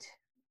object,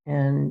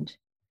 and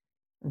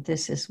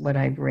this is what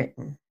I've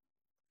written.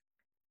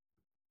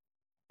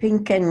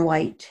 Pink and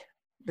white,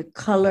 the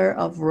color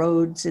of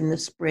roads in the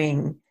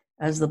spring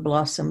as the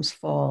blossoms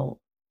fall.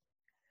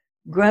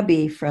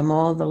 Grubby from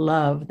all the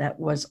love that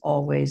was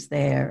always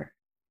there.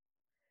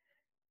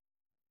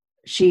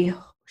 She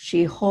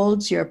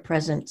holds your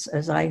presence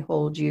as I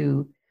hold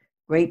you,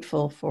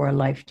 grateful for a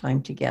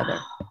lifetime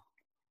together.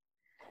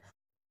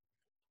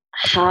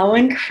 How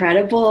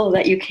incredible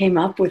that you came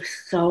up with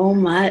so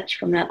much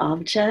from that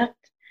object.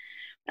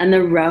 And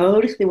the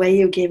road, the way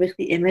you gave us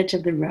the image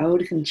of the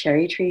road in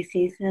cherry tree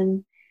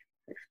season.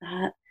 Like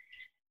that.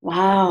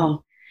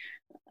 Wow.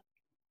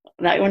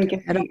 That one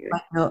gives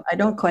I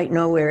don't quite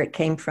know where it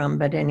came from,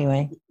 but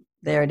anyway,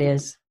 there it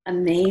is.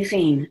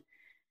 Amazing.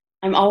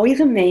 I'm always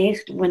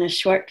amazed when a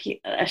short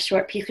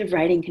piece of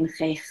writing can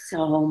say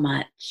so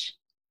much.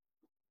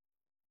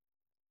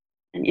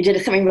 And you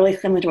did something really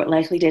similar to what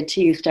Leslie did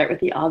too. You start with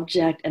the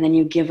object and then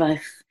you give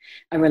us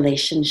a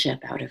relationship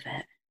out of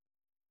it.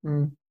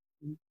 Mm.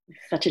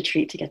 It's such a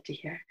treat to get to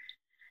hear.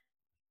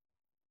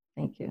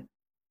 Thank you.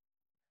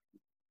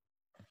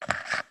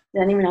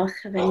 Does anyone else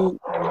have any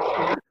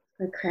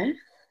for Chris?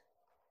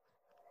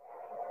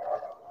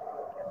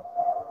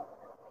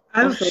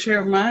 I'll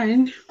share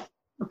mine.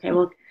 Okay,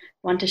 well,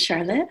 on to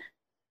Charlotte.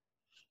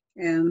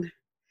 And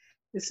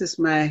this is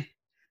my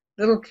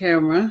little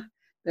camera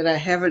that I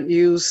haven't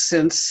used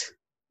since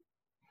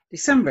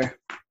December.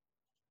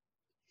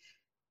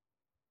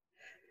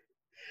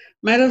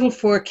 My little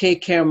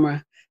 4K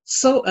camera,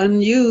 so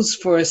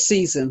unused for a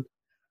season,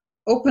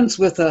 opens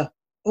with a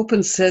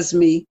open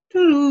sesame.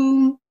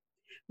 Doo-doo.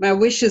 My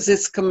wish is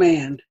its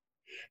command.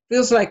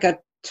 Feels like a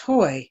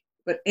toy,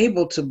 but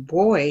able to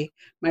buoy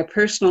my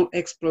personal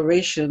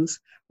explorations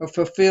or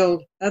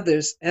fulfill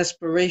others'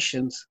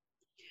 aspirations.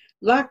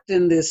 Locked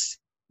in this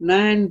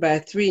 9 by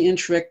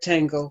 3-inch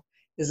rectangle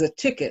is a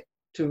ticket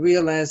to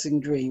realizing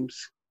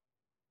dreams.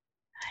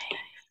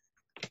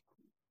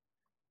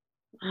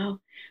 Wow.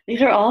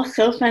 These are all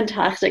so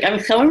fantastic. I'm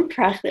so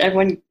impressed that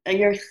everyone,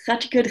 you're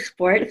such good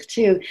sports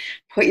to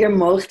put your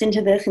most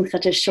into this in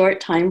such a short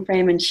time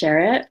frame and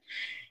share it.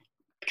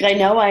 Because I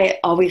know I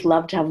always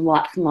love to have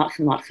lots and lots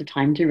and lots of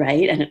time to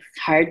write, and it's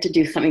hard to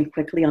do something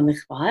quickly on the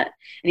spot.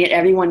 And yet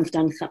everyone's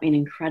done something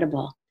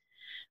incredible.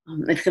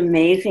 It's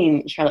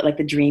amazing, Charlotte, like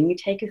the dream you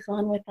take us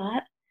on with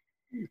that.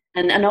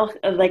 And also,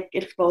 like,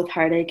 it's both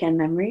heartache and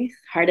memories.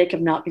 Heartache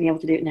of not being able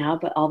to do it now,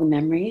 but all the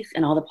memories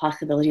and all the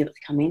possibility that's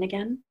coming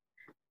again.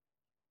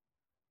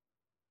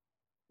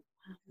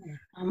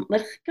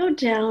 Let's go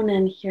down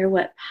and hear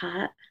what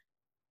Pat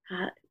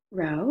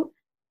wrote.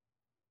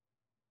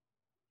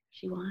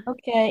 She wants.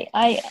 Okay,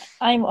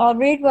 I'll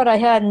read what I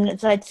had, and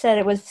as I said,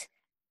 it was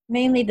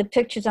mainly the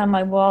pictures on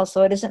my wall,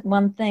 so it isn't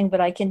one thing, but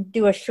I can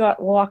do a short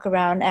walk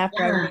around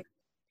after I read.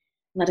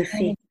 Let us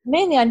see.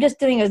 Mainly, I'm just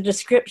doing a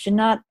description,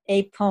 not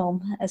a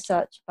poem as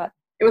such. But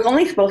it was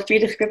only supposed to be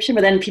a description,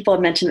 but then people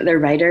have mentioned that they're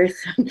writers,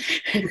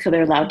 so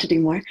they're allowed to do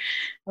more.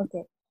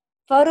 Okay.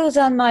 Photos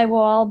on my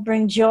wall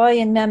bring joy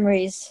and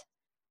memories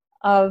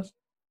of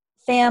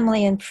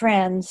family and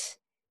friends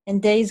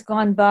and days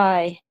gone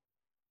by.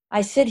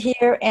 I sit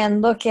here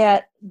and look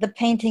at the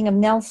painting of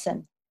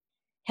Nelson,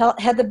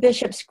 Heather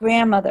Bishop's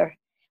grandmother,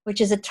 which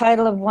is a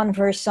title of one of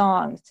her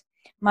songs.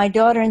 My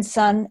daughter and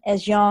son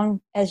as young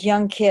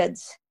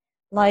kids.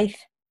 Life,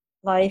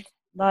 life,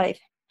 life.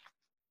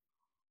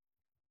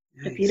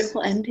 Nice. A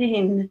beautiful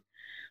ending.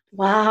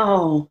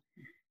 Wow.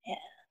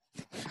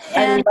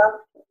 And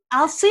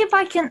I'll see if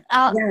I can.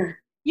 Yeah.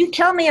 You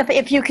tell me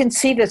if you can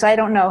see this. I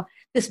don't know.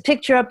 This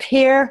picture up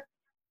here.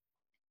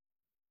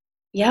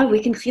 Yeah,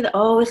 we can see that.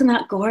 Oh, isn't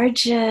that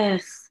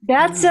gorgeous?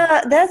 That's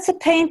a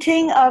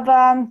painting of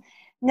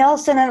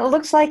Nelson, and it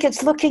looks like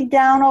it's looking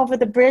down over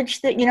the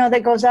bridge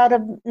that goes out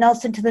of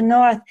Nelson to the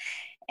north.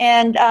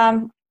 And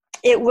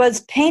it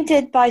was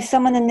painted by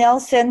someone in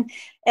Nelson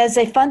as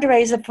a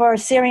fundraiser for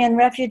Syrian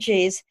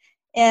refugees.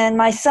 And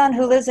my son,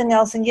 who lives in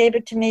Nelson, gave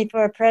it to me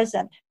for a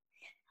present.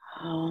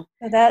 Oh.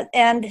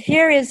 And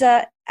here is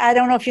I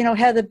don't know if you know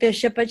Heather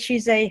Bishop, but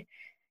she's a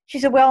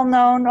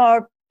well-known,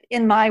 or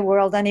in my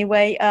world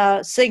anyway,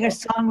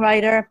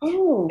 singer-songwriter.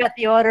 Oh. Got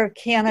the Order of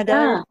Canada.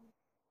 Yeah.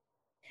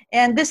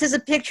 And this is a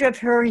picture of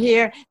her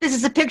here. This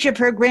is a picture of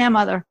her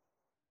grandmother.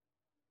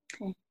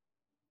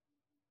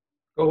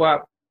 Go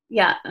up.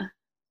 Yeah.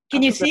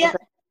 Can you see it?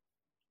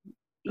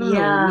 Yeah.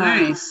 Oh,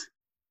 nice.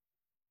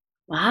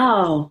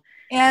 Wow.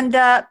 And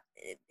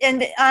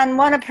on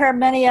one of her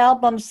many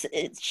albums,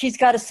 she's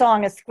got a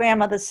song, it's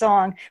Grandmother's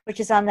Song,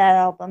 which is on that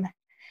album.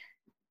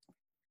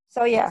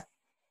 So, yeah.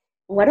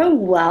 What a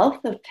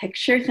wealth of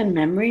pictures and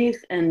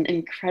memories and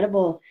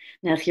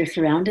incredibleness you're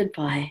surrounded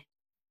by.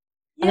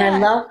 Yeah. And I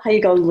love how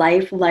you go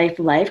life, life,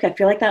 life. I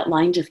feel like that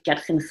line just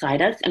gets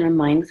inside us and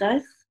reminds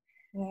us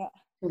to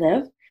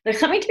live. There's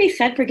something to be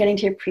said for getting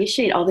to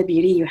appreciate all the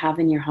beauty you have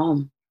in your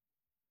home.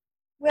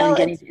 Well, and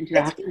getting to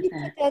interact with it.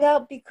 Put that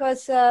out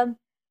because, to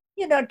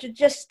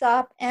just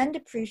stop and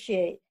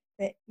appreciate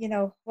that,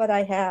 what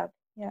I have.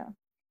 Yeah.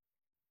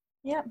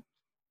 Yeah,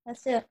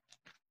 that's it.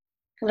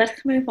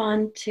 Let's move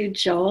on to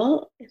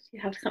Joel, if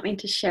you have something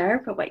to share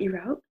about what you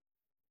wrote.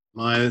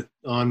 Am I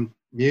on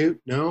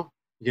mute? No?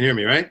 You can hear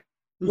me, right?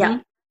 Yeah.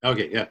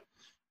 Okay, yeah.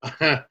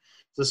 So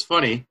it's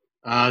funny.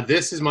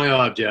 This is my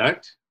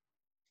object.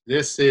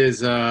 This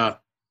is an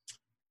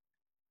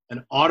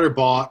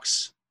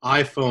OtterBox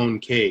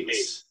iPhone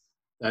case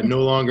that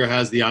no longer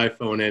has the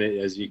iPhone in it,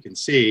 as you can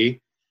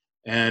see.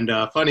 And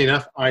funny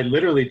enough, I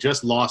literally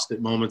just lost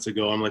it moments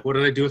ago. I'm like, what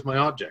did I do with my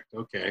object?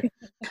 Okay.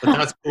 But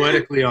that's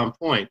poetically on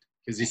point.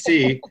 Because you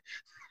see,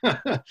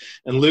 and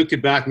Luke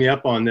could back me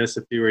up on this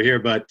if he were here,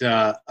 but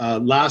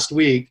last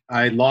week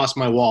I lost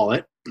my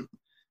wallet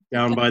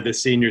down by the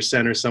senior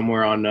center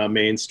somewhere on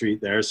Main Street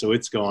there. So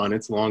it's gone.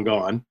 It's long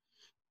gone.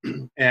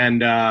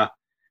 And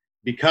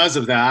because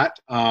of that,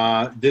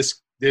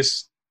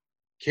 this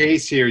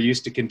case here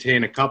used to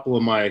contain a couple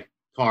of my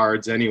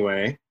cards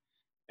anyway.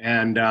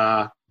 And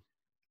I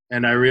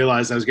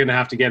realized I was going to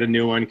have to get a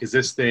new one because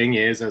this thing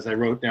is, as I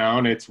wrote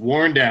down, it's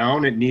worn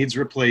down. It needs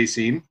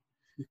replacing.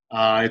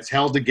 It's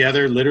held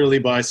together literally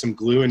by some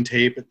glue and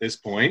tape at this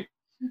point.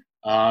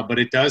 But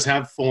it does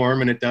have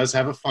form and it does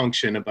have a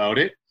function about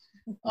it.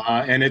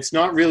 And it's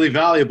not really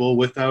valuable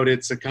without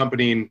its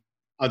accompanying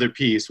other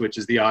piece, which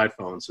is the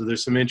iPhone. So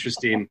there's some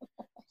interesting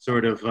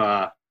sort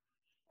of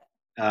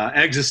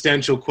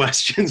existential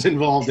questions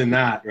involved in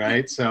that,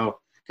 right? So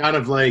kind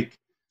of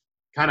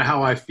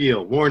how I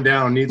feel. Worn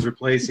down, needs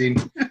replacing,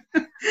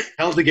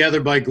 held together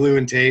by glue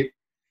and tape.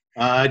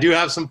 I do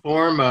have some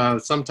form,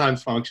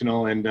 sometimes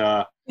functional, and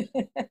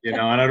You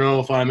know, I don't know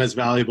if I'm as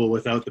valuable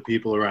without the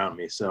people around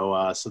me.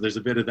 So there's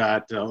a bit of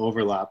that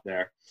overlap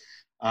there.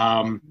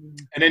 And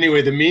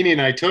anyway, the meaning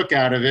I took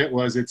out of it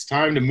was it's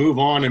time to move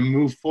on and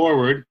move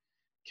forward.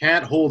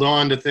 Can't hold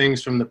on to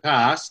things from the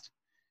past.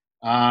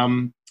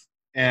 And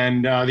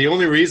the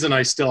only reason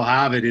I still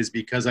have it is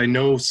because I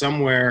know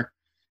somewhere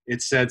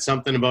it said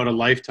something about a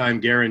lifetime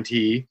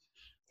guarantee,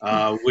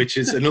 which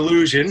is an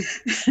illusion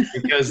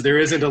because there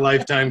isn't a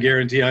lifetime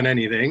guarantee on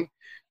anything.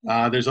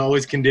 There's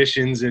always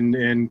conditions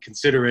and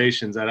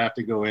considerations that have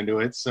to go into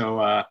it.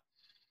 So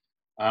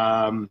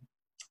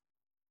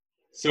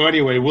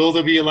anyway, will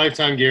there be a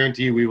lifetime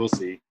guarantee? We will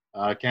see.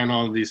 Can't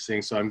all of these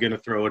things, so I'm going to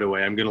throw it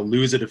away. I'm going to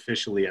lose it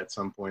officially at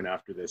some point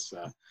after this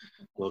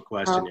little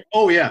question.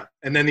 Oh, yeah.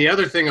 And then the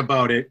other thing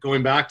about it,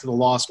 going back to the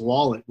lost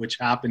wallet, which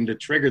happened to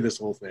trigger this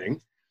whole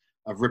thing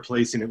of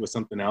replacing it with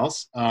something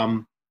else,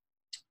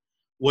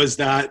 was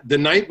that the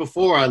night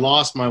before I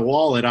lost my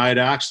wallet, I had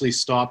actually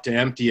stopped to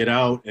empty it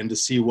out and to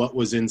see what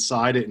was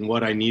inside it and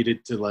what I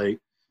needed to, like,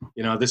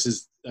 you know,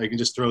 I can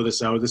just throw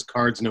this out. This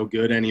card's no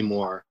good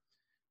anymore.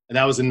 And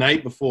that was the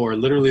night before,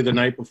 literally the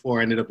night before.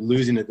 I ended up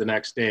losing it the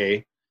next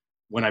day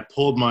when I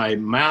pulled my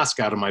mask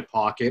out of my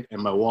pocket and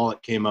my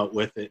wallet came out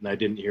with it and I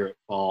didn't hear it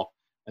fall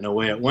and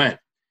away it went.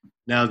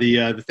 Now,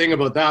 the thing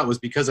about that was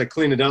because I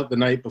cleaned it out the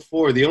night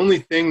before, the only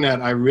thing that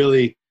I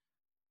really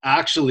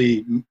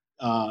actually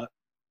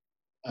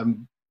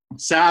I'm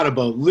sad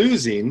about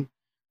losing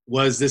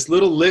was this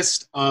little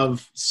list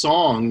of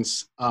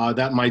songs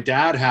that my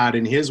dad had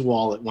in his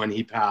wallet when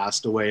he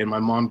passed away, and my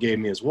mom gave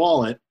me his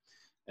wallet.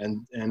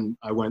 And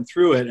I went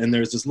through it, and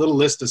there's this little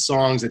list of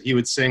songs that he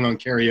would sing on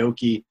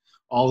karaoke,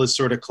 all this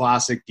sort of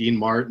classic Dean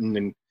Martin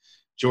and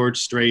George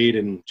Strait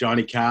and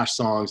Johnny Cash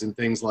songs and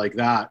things like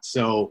that.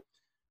 So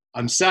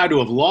I'm sad to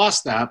have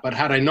lost that, but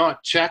had I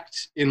not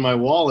checked in my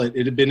wallet,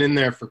 it had been in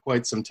there for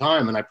quite some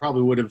time, and I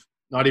probably would have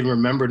not even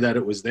remembered that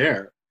it was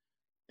there.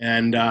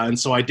 And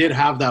so I did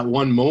have that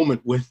one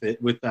moment with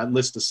it, with that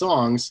list of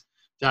songs,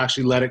 to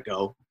actually let it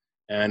go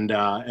and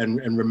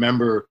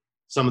remember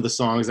some of the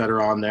songs that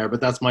are on there. But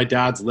that's my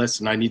dad's list,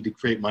 and I need to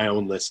create my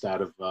own list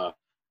out of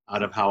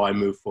how I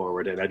move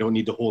forward. And I don't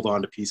need to hold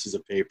on to pieces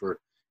of paper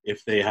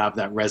if they have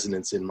that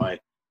resonance in my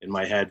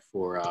head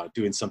for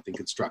doing something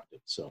constructive.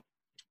 So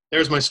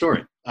there's my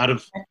story out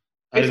of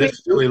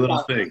this silly little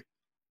thing.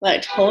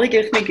 Like, totally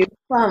gives me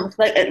goosebumps.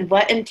 Like,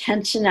 what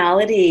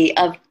intentionality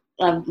of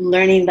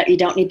learning that you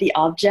don't need the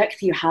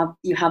objects, you have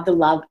the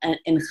love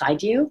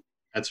inside you.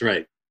 That's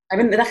right. I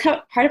mean, that's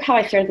part of how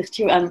I started this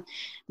too.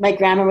 My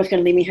grandma was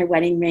going to leave me her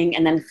wedding ring,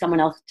 and then someone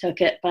else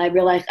took it. But I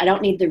realized I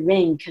don't need the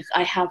ring because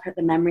I have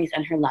the memories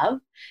and her love,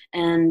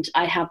 and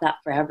I have that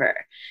forever.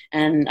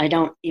 And I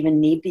don't even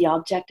need the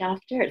object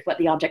after. It's what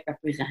the object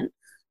represents.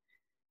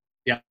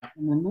 Yeah.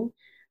 Remember?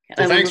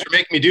 So thanks for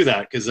making me do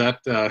that, because that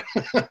I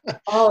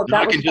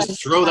can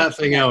just throw that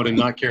thing out and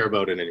not care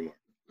about it anymore.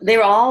 They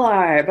all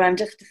are, but I'm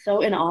just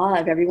so in awe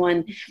of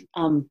everyone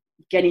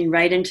getting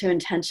right into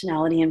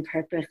intentionality and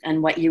purpose,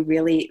 and what you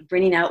really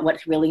bringing out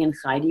what's really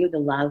inside you, the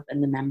love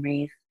and the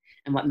memories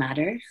and what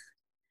matters.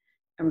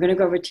 I'm going to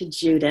go over to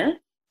Judith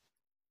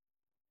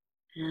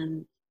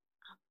and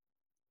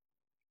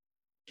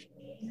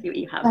see what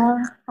you have.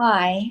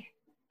 Hi.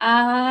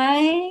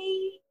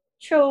 I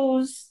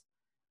chose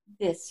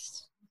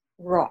this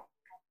rock,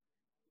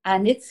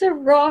 and it's a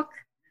rock.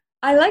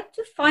 I like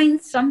to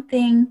find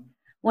something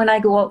when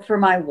I go out for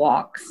my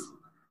walks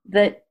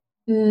that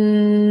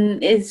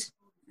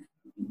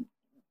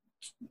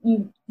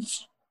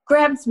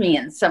grabs me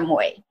in some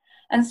way.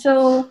 And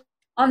so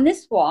on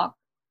this walk,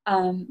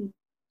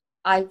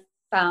 I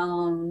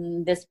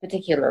found this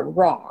particular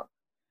rock.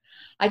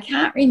 I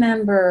can't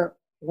remember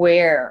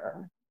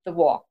where the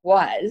walk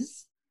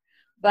was,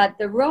 but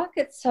the rock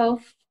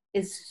itself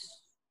is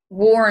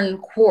worn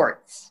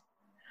quartz,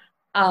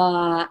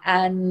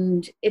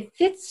 and it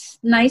fits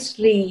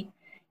nicely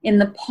in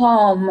the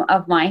palm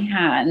of my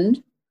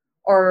hand,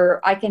 or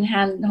I can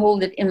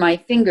hold it in my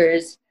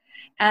fingers,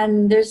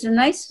 and there's a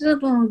nice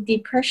little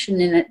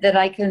depression in it that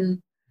I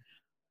can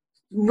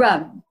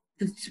rub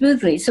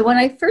smoothly. So when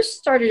I first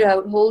started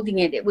out holding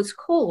it, it was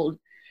cold,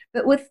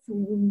 but with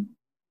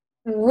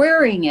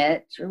wearing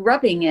it,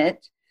 rubbing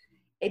it,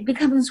 it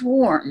becomes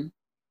warm.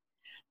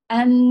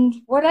 And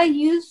what I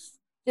use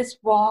this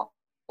walk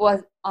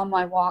was on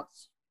my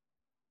walks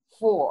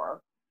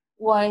for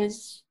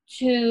was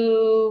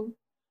to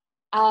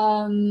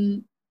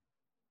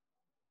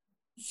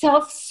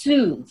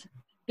self-soothe,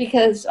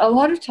 because a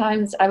lot of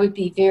times I would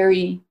be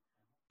very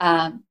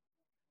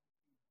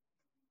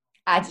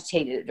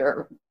agitated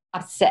or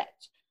upset,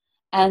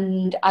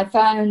 and I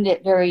found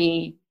it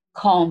very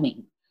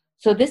calming.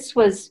 So this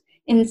was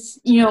in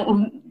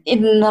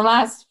the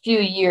last few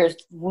years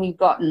we've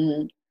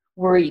gotten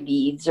worry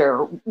beads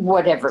or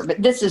whatever,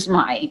 but this is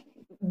my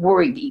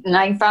worry bead, and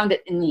I found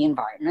it in the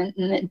environment,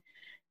 and it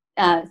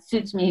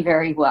suits me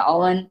very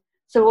well. And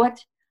so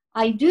what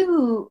I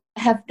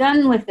have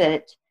done with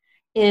it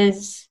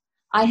is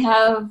I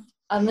have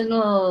a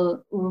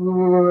little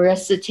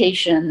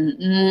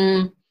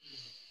recitation.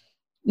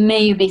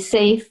 May you be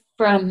safe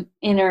from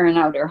inner and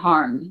outer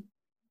harm.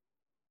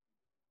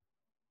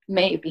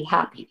 May you be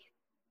happy.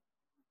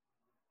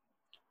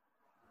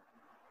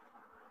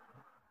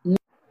 Wow.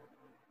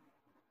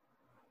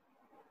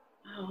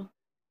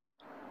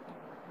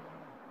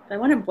 I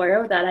want to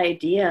borrow that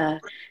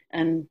idea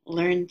and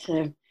learn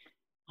to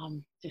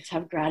just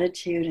have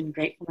gratitude and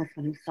gratefulness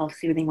when I'm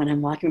self-soothing when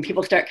I'm walking. When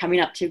people start coming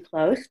up too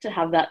close, to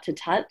have that to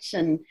touch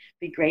and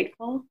be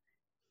grateful.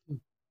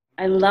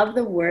 I love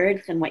the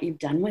words and what you've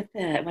done with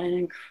it. What an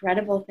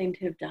incredible thing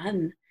to have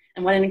done.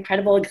 And what an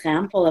incredible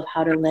example of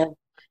how to live,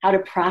 how to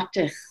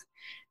practice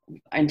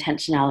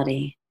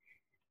intentionality.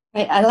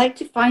 I like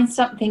to find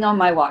something on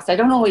my walks. I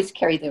don't always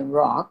carry the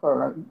rock,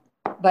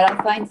 but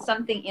I find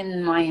something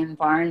in my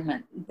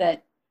environment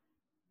that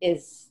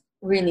is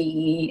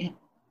really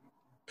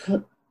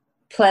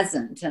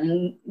pleasant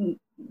and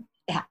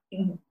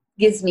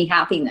gives me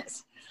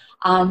happiness.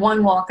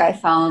 One walk I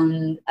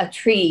found a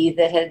tree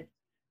that had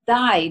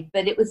died,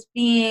 but it was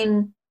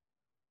being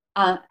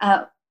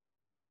a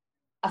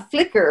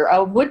flicker,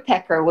 a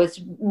woodpecker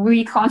was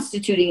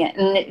reconstituting it,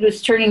 and it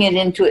was turning it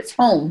into its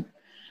home.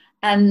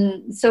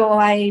 And so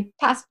I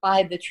pass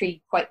by the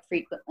tree quite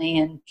frequently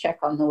and check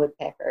on the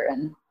woodpecker.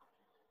 And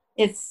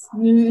it's,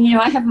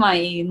 I have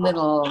my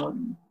little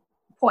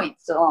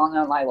points along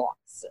on my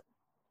walks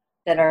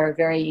that are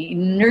very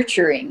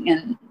nurturing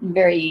and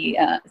very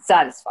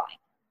satisfying.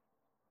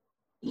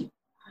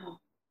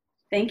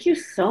 Thank you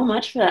so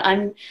much for that.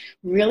 I'm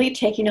really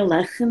taking a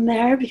lesson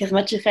there, because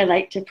much as I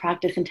like to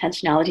practice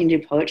intentionality and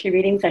do poetry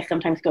readings, I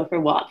sometimes go for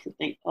walks and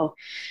think, all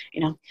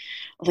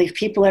these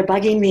people are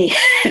bugging me.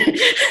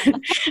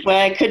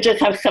 Where I could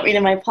just have something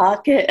in my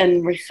pocket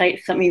and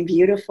recite something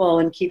beautiful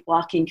and keep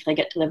walking because I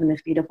get to live in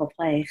this beautiful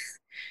place.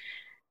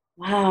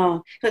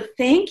 Wow. So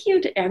thank you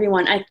to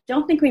everyone. I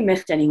don't think we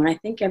missed anyone. I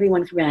think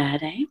everyone's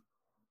read, eh?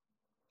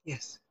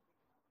 Yes.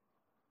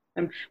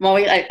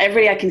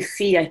 Everybody I can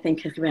see, I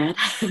think, has read.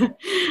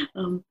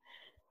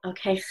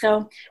 Okay,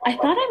 so I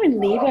thought I would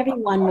leave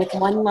everyone with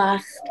one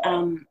last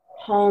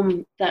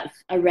poem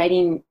that's a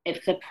writing.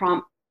 It's a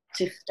prompt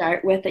to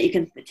start with that you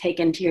can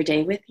take into your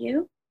day with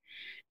you.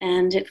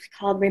 And it's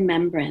called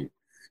Remembrance.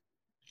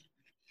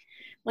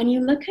 When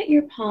you look at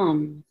your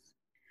palms,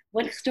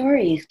 what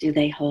stories do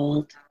they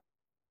hold?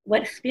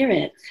 What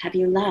spirits have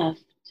you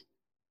loved?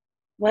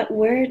 What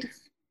work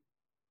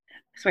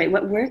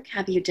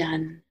have you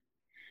done?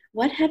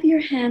 What have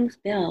your hands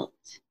built?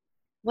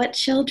 What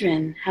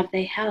children have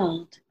they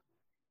held?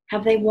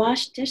 Have they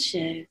washed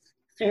dishes,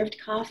 served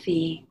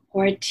coffee,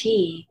 poured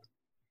tea,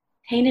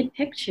 painted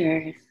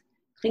pictures,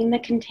 cleaned the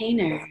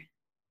container,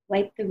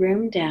 wiped the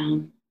room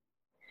down?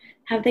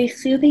 Have they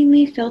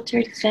soothingly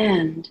filtered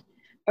sand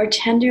or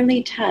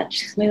tenderly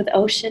touched smooth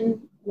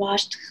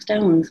ocean-washed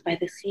stones by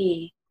the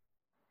sea?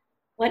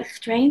 What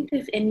strength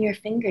is in your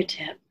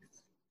fingertips?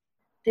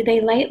 Do they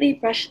lightly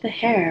brush the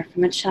hair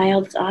from a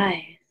child's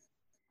eyes?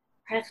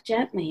 Press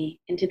gently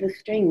into the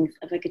strings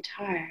of a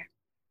guitar.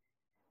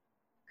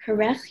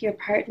 Caress your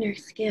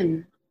partner's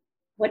skin.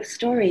 What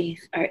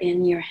stories are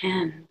in your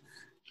hands?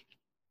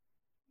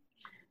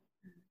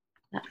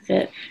 That's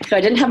it. So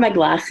I didn't have my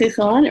glasses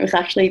on. It was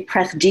actually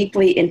press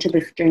deeply into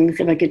the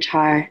strings of a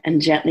guitar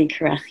and gently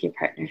caress your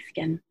partner's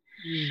skin.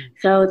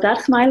 So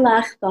that's my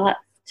last thought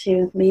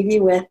to leave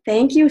you with.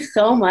 Thank you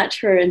so much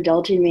for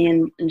indulging me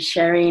and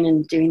sharing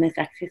and doing this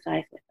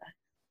exercise with us.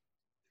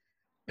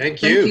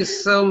 Thank you. Thank you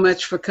so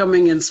much for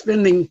coming and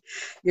spending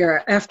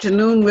your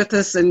afternoon with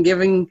us and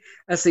giving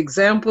us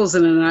examples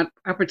and an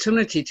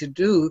opportunity to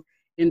do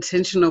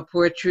intentional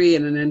poetry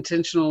and an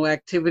intentional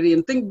activity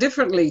and think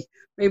differently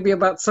maybe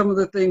about some of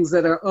the things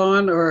that are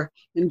on, or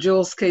in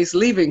Joel's case,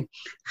 leaving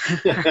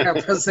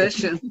our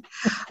possession.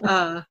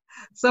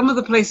 Some of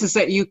the places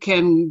that you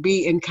can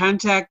be in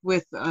contact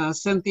with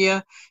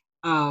Cynthia,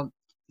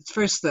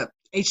 first the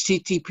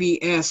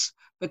HTTPS,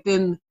 but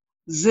then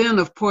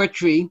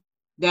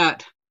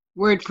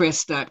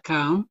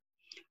zenofpoetry.wordpress.com.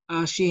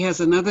 She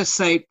has another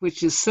site,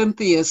 which is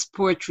Cynthia's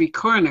Poetry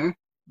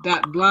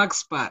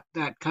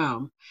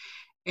Corner.blogspot.com.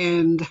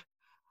 And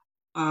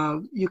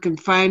you can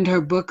find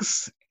her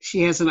books.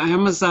 She has an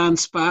Amazon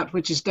spot,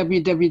 which is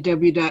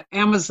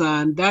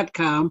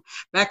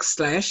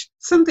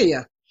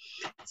www.amazon.com/Cynthia.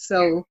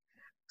 So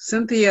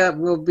Cynthia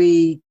will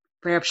be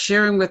perhaps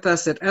sharing with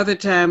us at other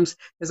times.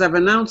 As I've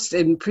announced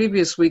in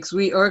previous weeks,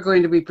 we are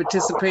going to be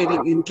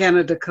participating in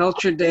Canada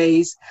Culture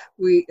Days.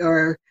 We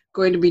are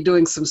going to be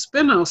doing some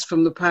spin-offs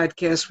from the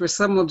podcast where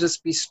some will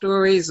just be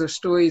stories or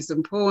stories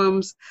and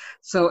poems.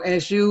 So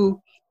as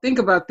you think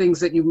about things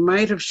that you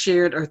might have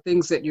shared or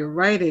things that you're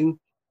writing,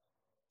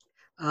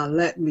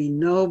 let me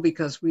know,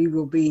 because we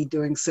will be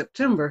during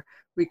September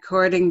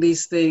recording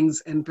these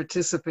things and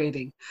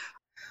participating.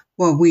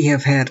 Well, we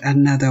have had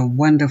another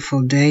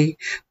wonderful day.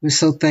 We're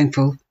so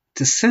thankful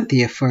to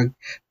Cynthia for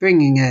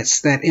bringing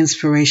us that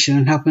inspiration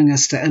and helping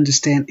us to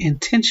understand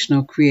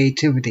intentional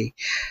creativity.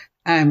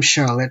 I'm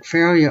Charlotte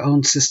Farrell, your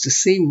own Sister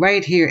C,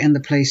 right here in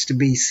the place to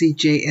be,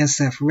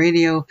 CJSF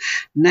Radio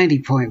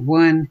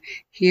 90.1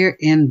 here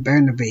in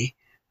Burnaby.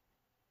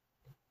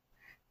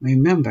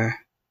 Remember,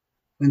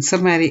 when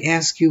somebody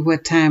asks you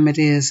what time it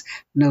is,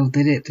 know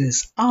that it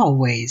is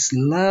always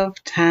love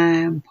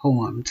time,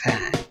 poem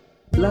time.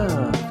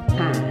 Love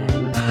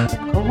time,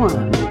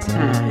 poem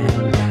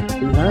time.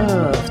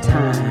 Love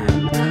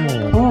time,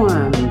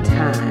 poem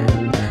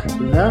time.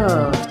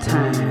 Love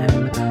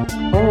time,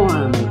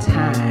 poem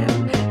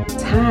time.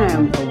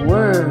 Time for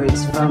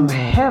words from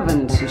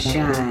heaven to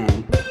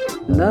shine.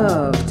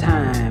 Love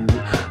time,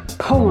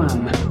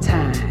 poem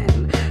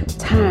time.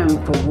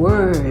 Time for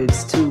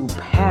words to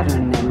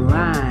pattern and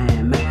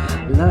rhyme.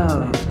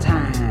 Love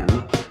time,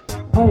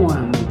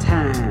 poem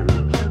time.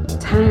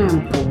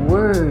 Time for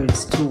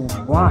words to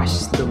wash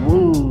the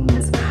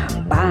wounds,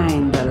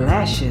 bind the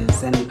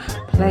lashes and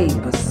play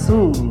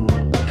bassoon.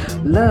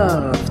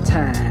 Love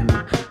time,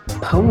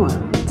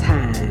 poem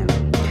time.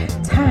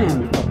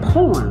 Time for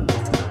poems,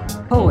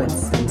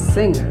 poets and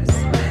singers.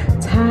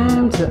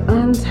 Time to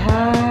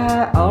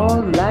untie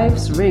all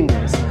life's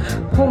ringers.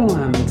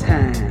 Poem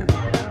time,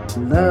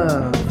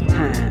 love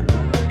time.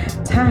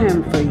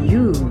 Time for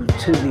you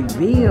to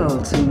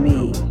reveal to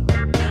me.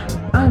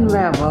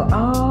 Unravel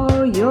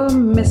all your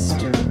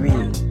mystery.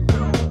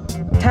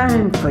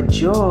 Time for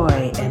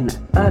joy and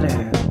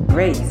utter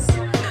grace.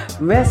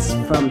 Rest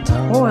from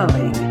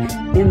toiling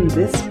in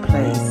this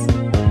place.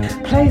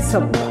 Place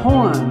of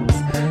poems,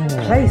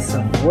 place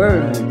of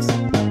words.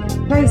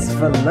 Place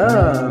for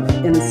love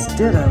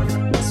instead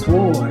of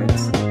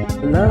swords.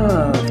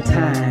 Love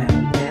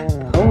time,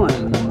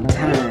 poem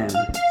time.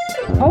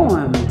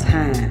 Poem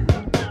time,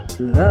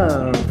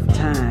 love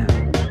time.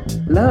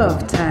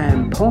 Love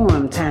time,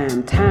 poem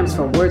time. Times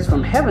for words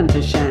from heaven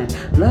to shine.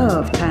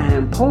 Love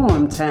time,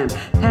 poem time.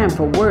 Time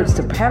for words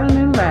to pattern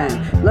and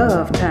rhyme.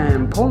 Love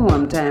time,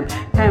 poem time.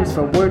 Times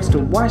for words to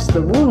wash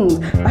the wounds,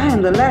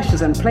 bind the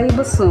lashes and play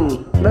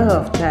bassoon.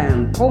 Love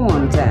time,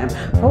 poem time.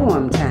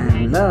 Poem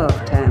time,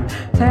 love time.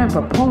 Time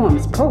for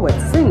poems,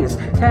 poets, singers.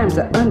 Time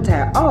to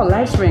untie all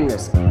life's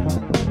ringers.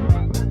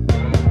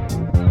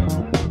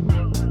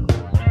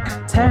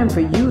 Time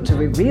for you to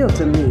reveal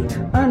to me,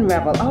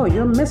 unravel all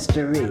your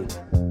mystery.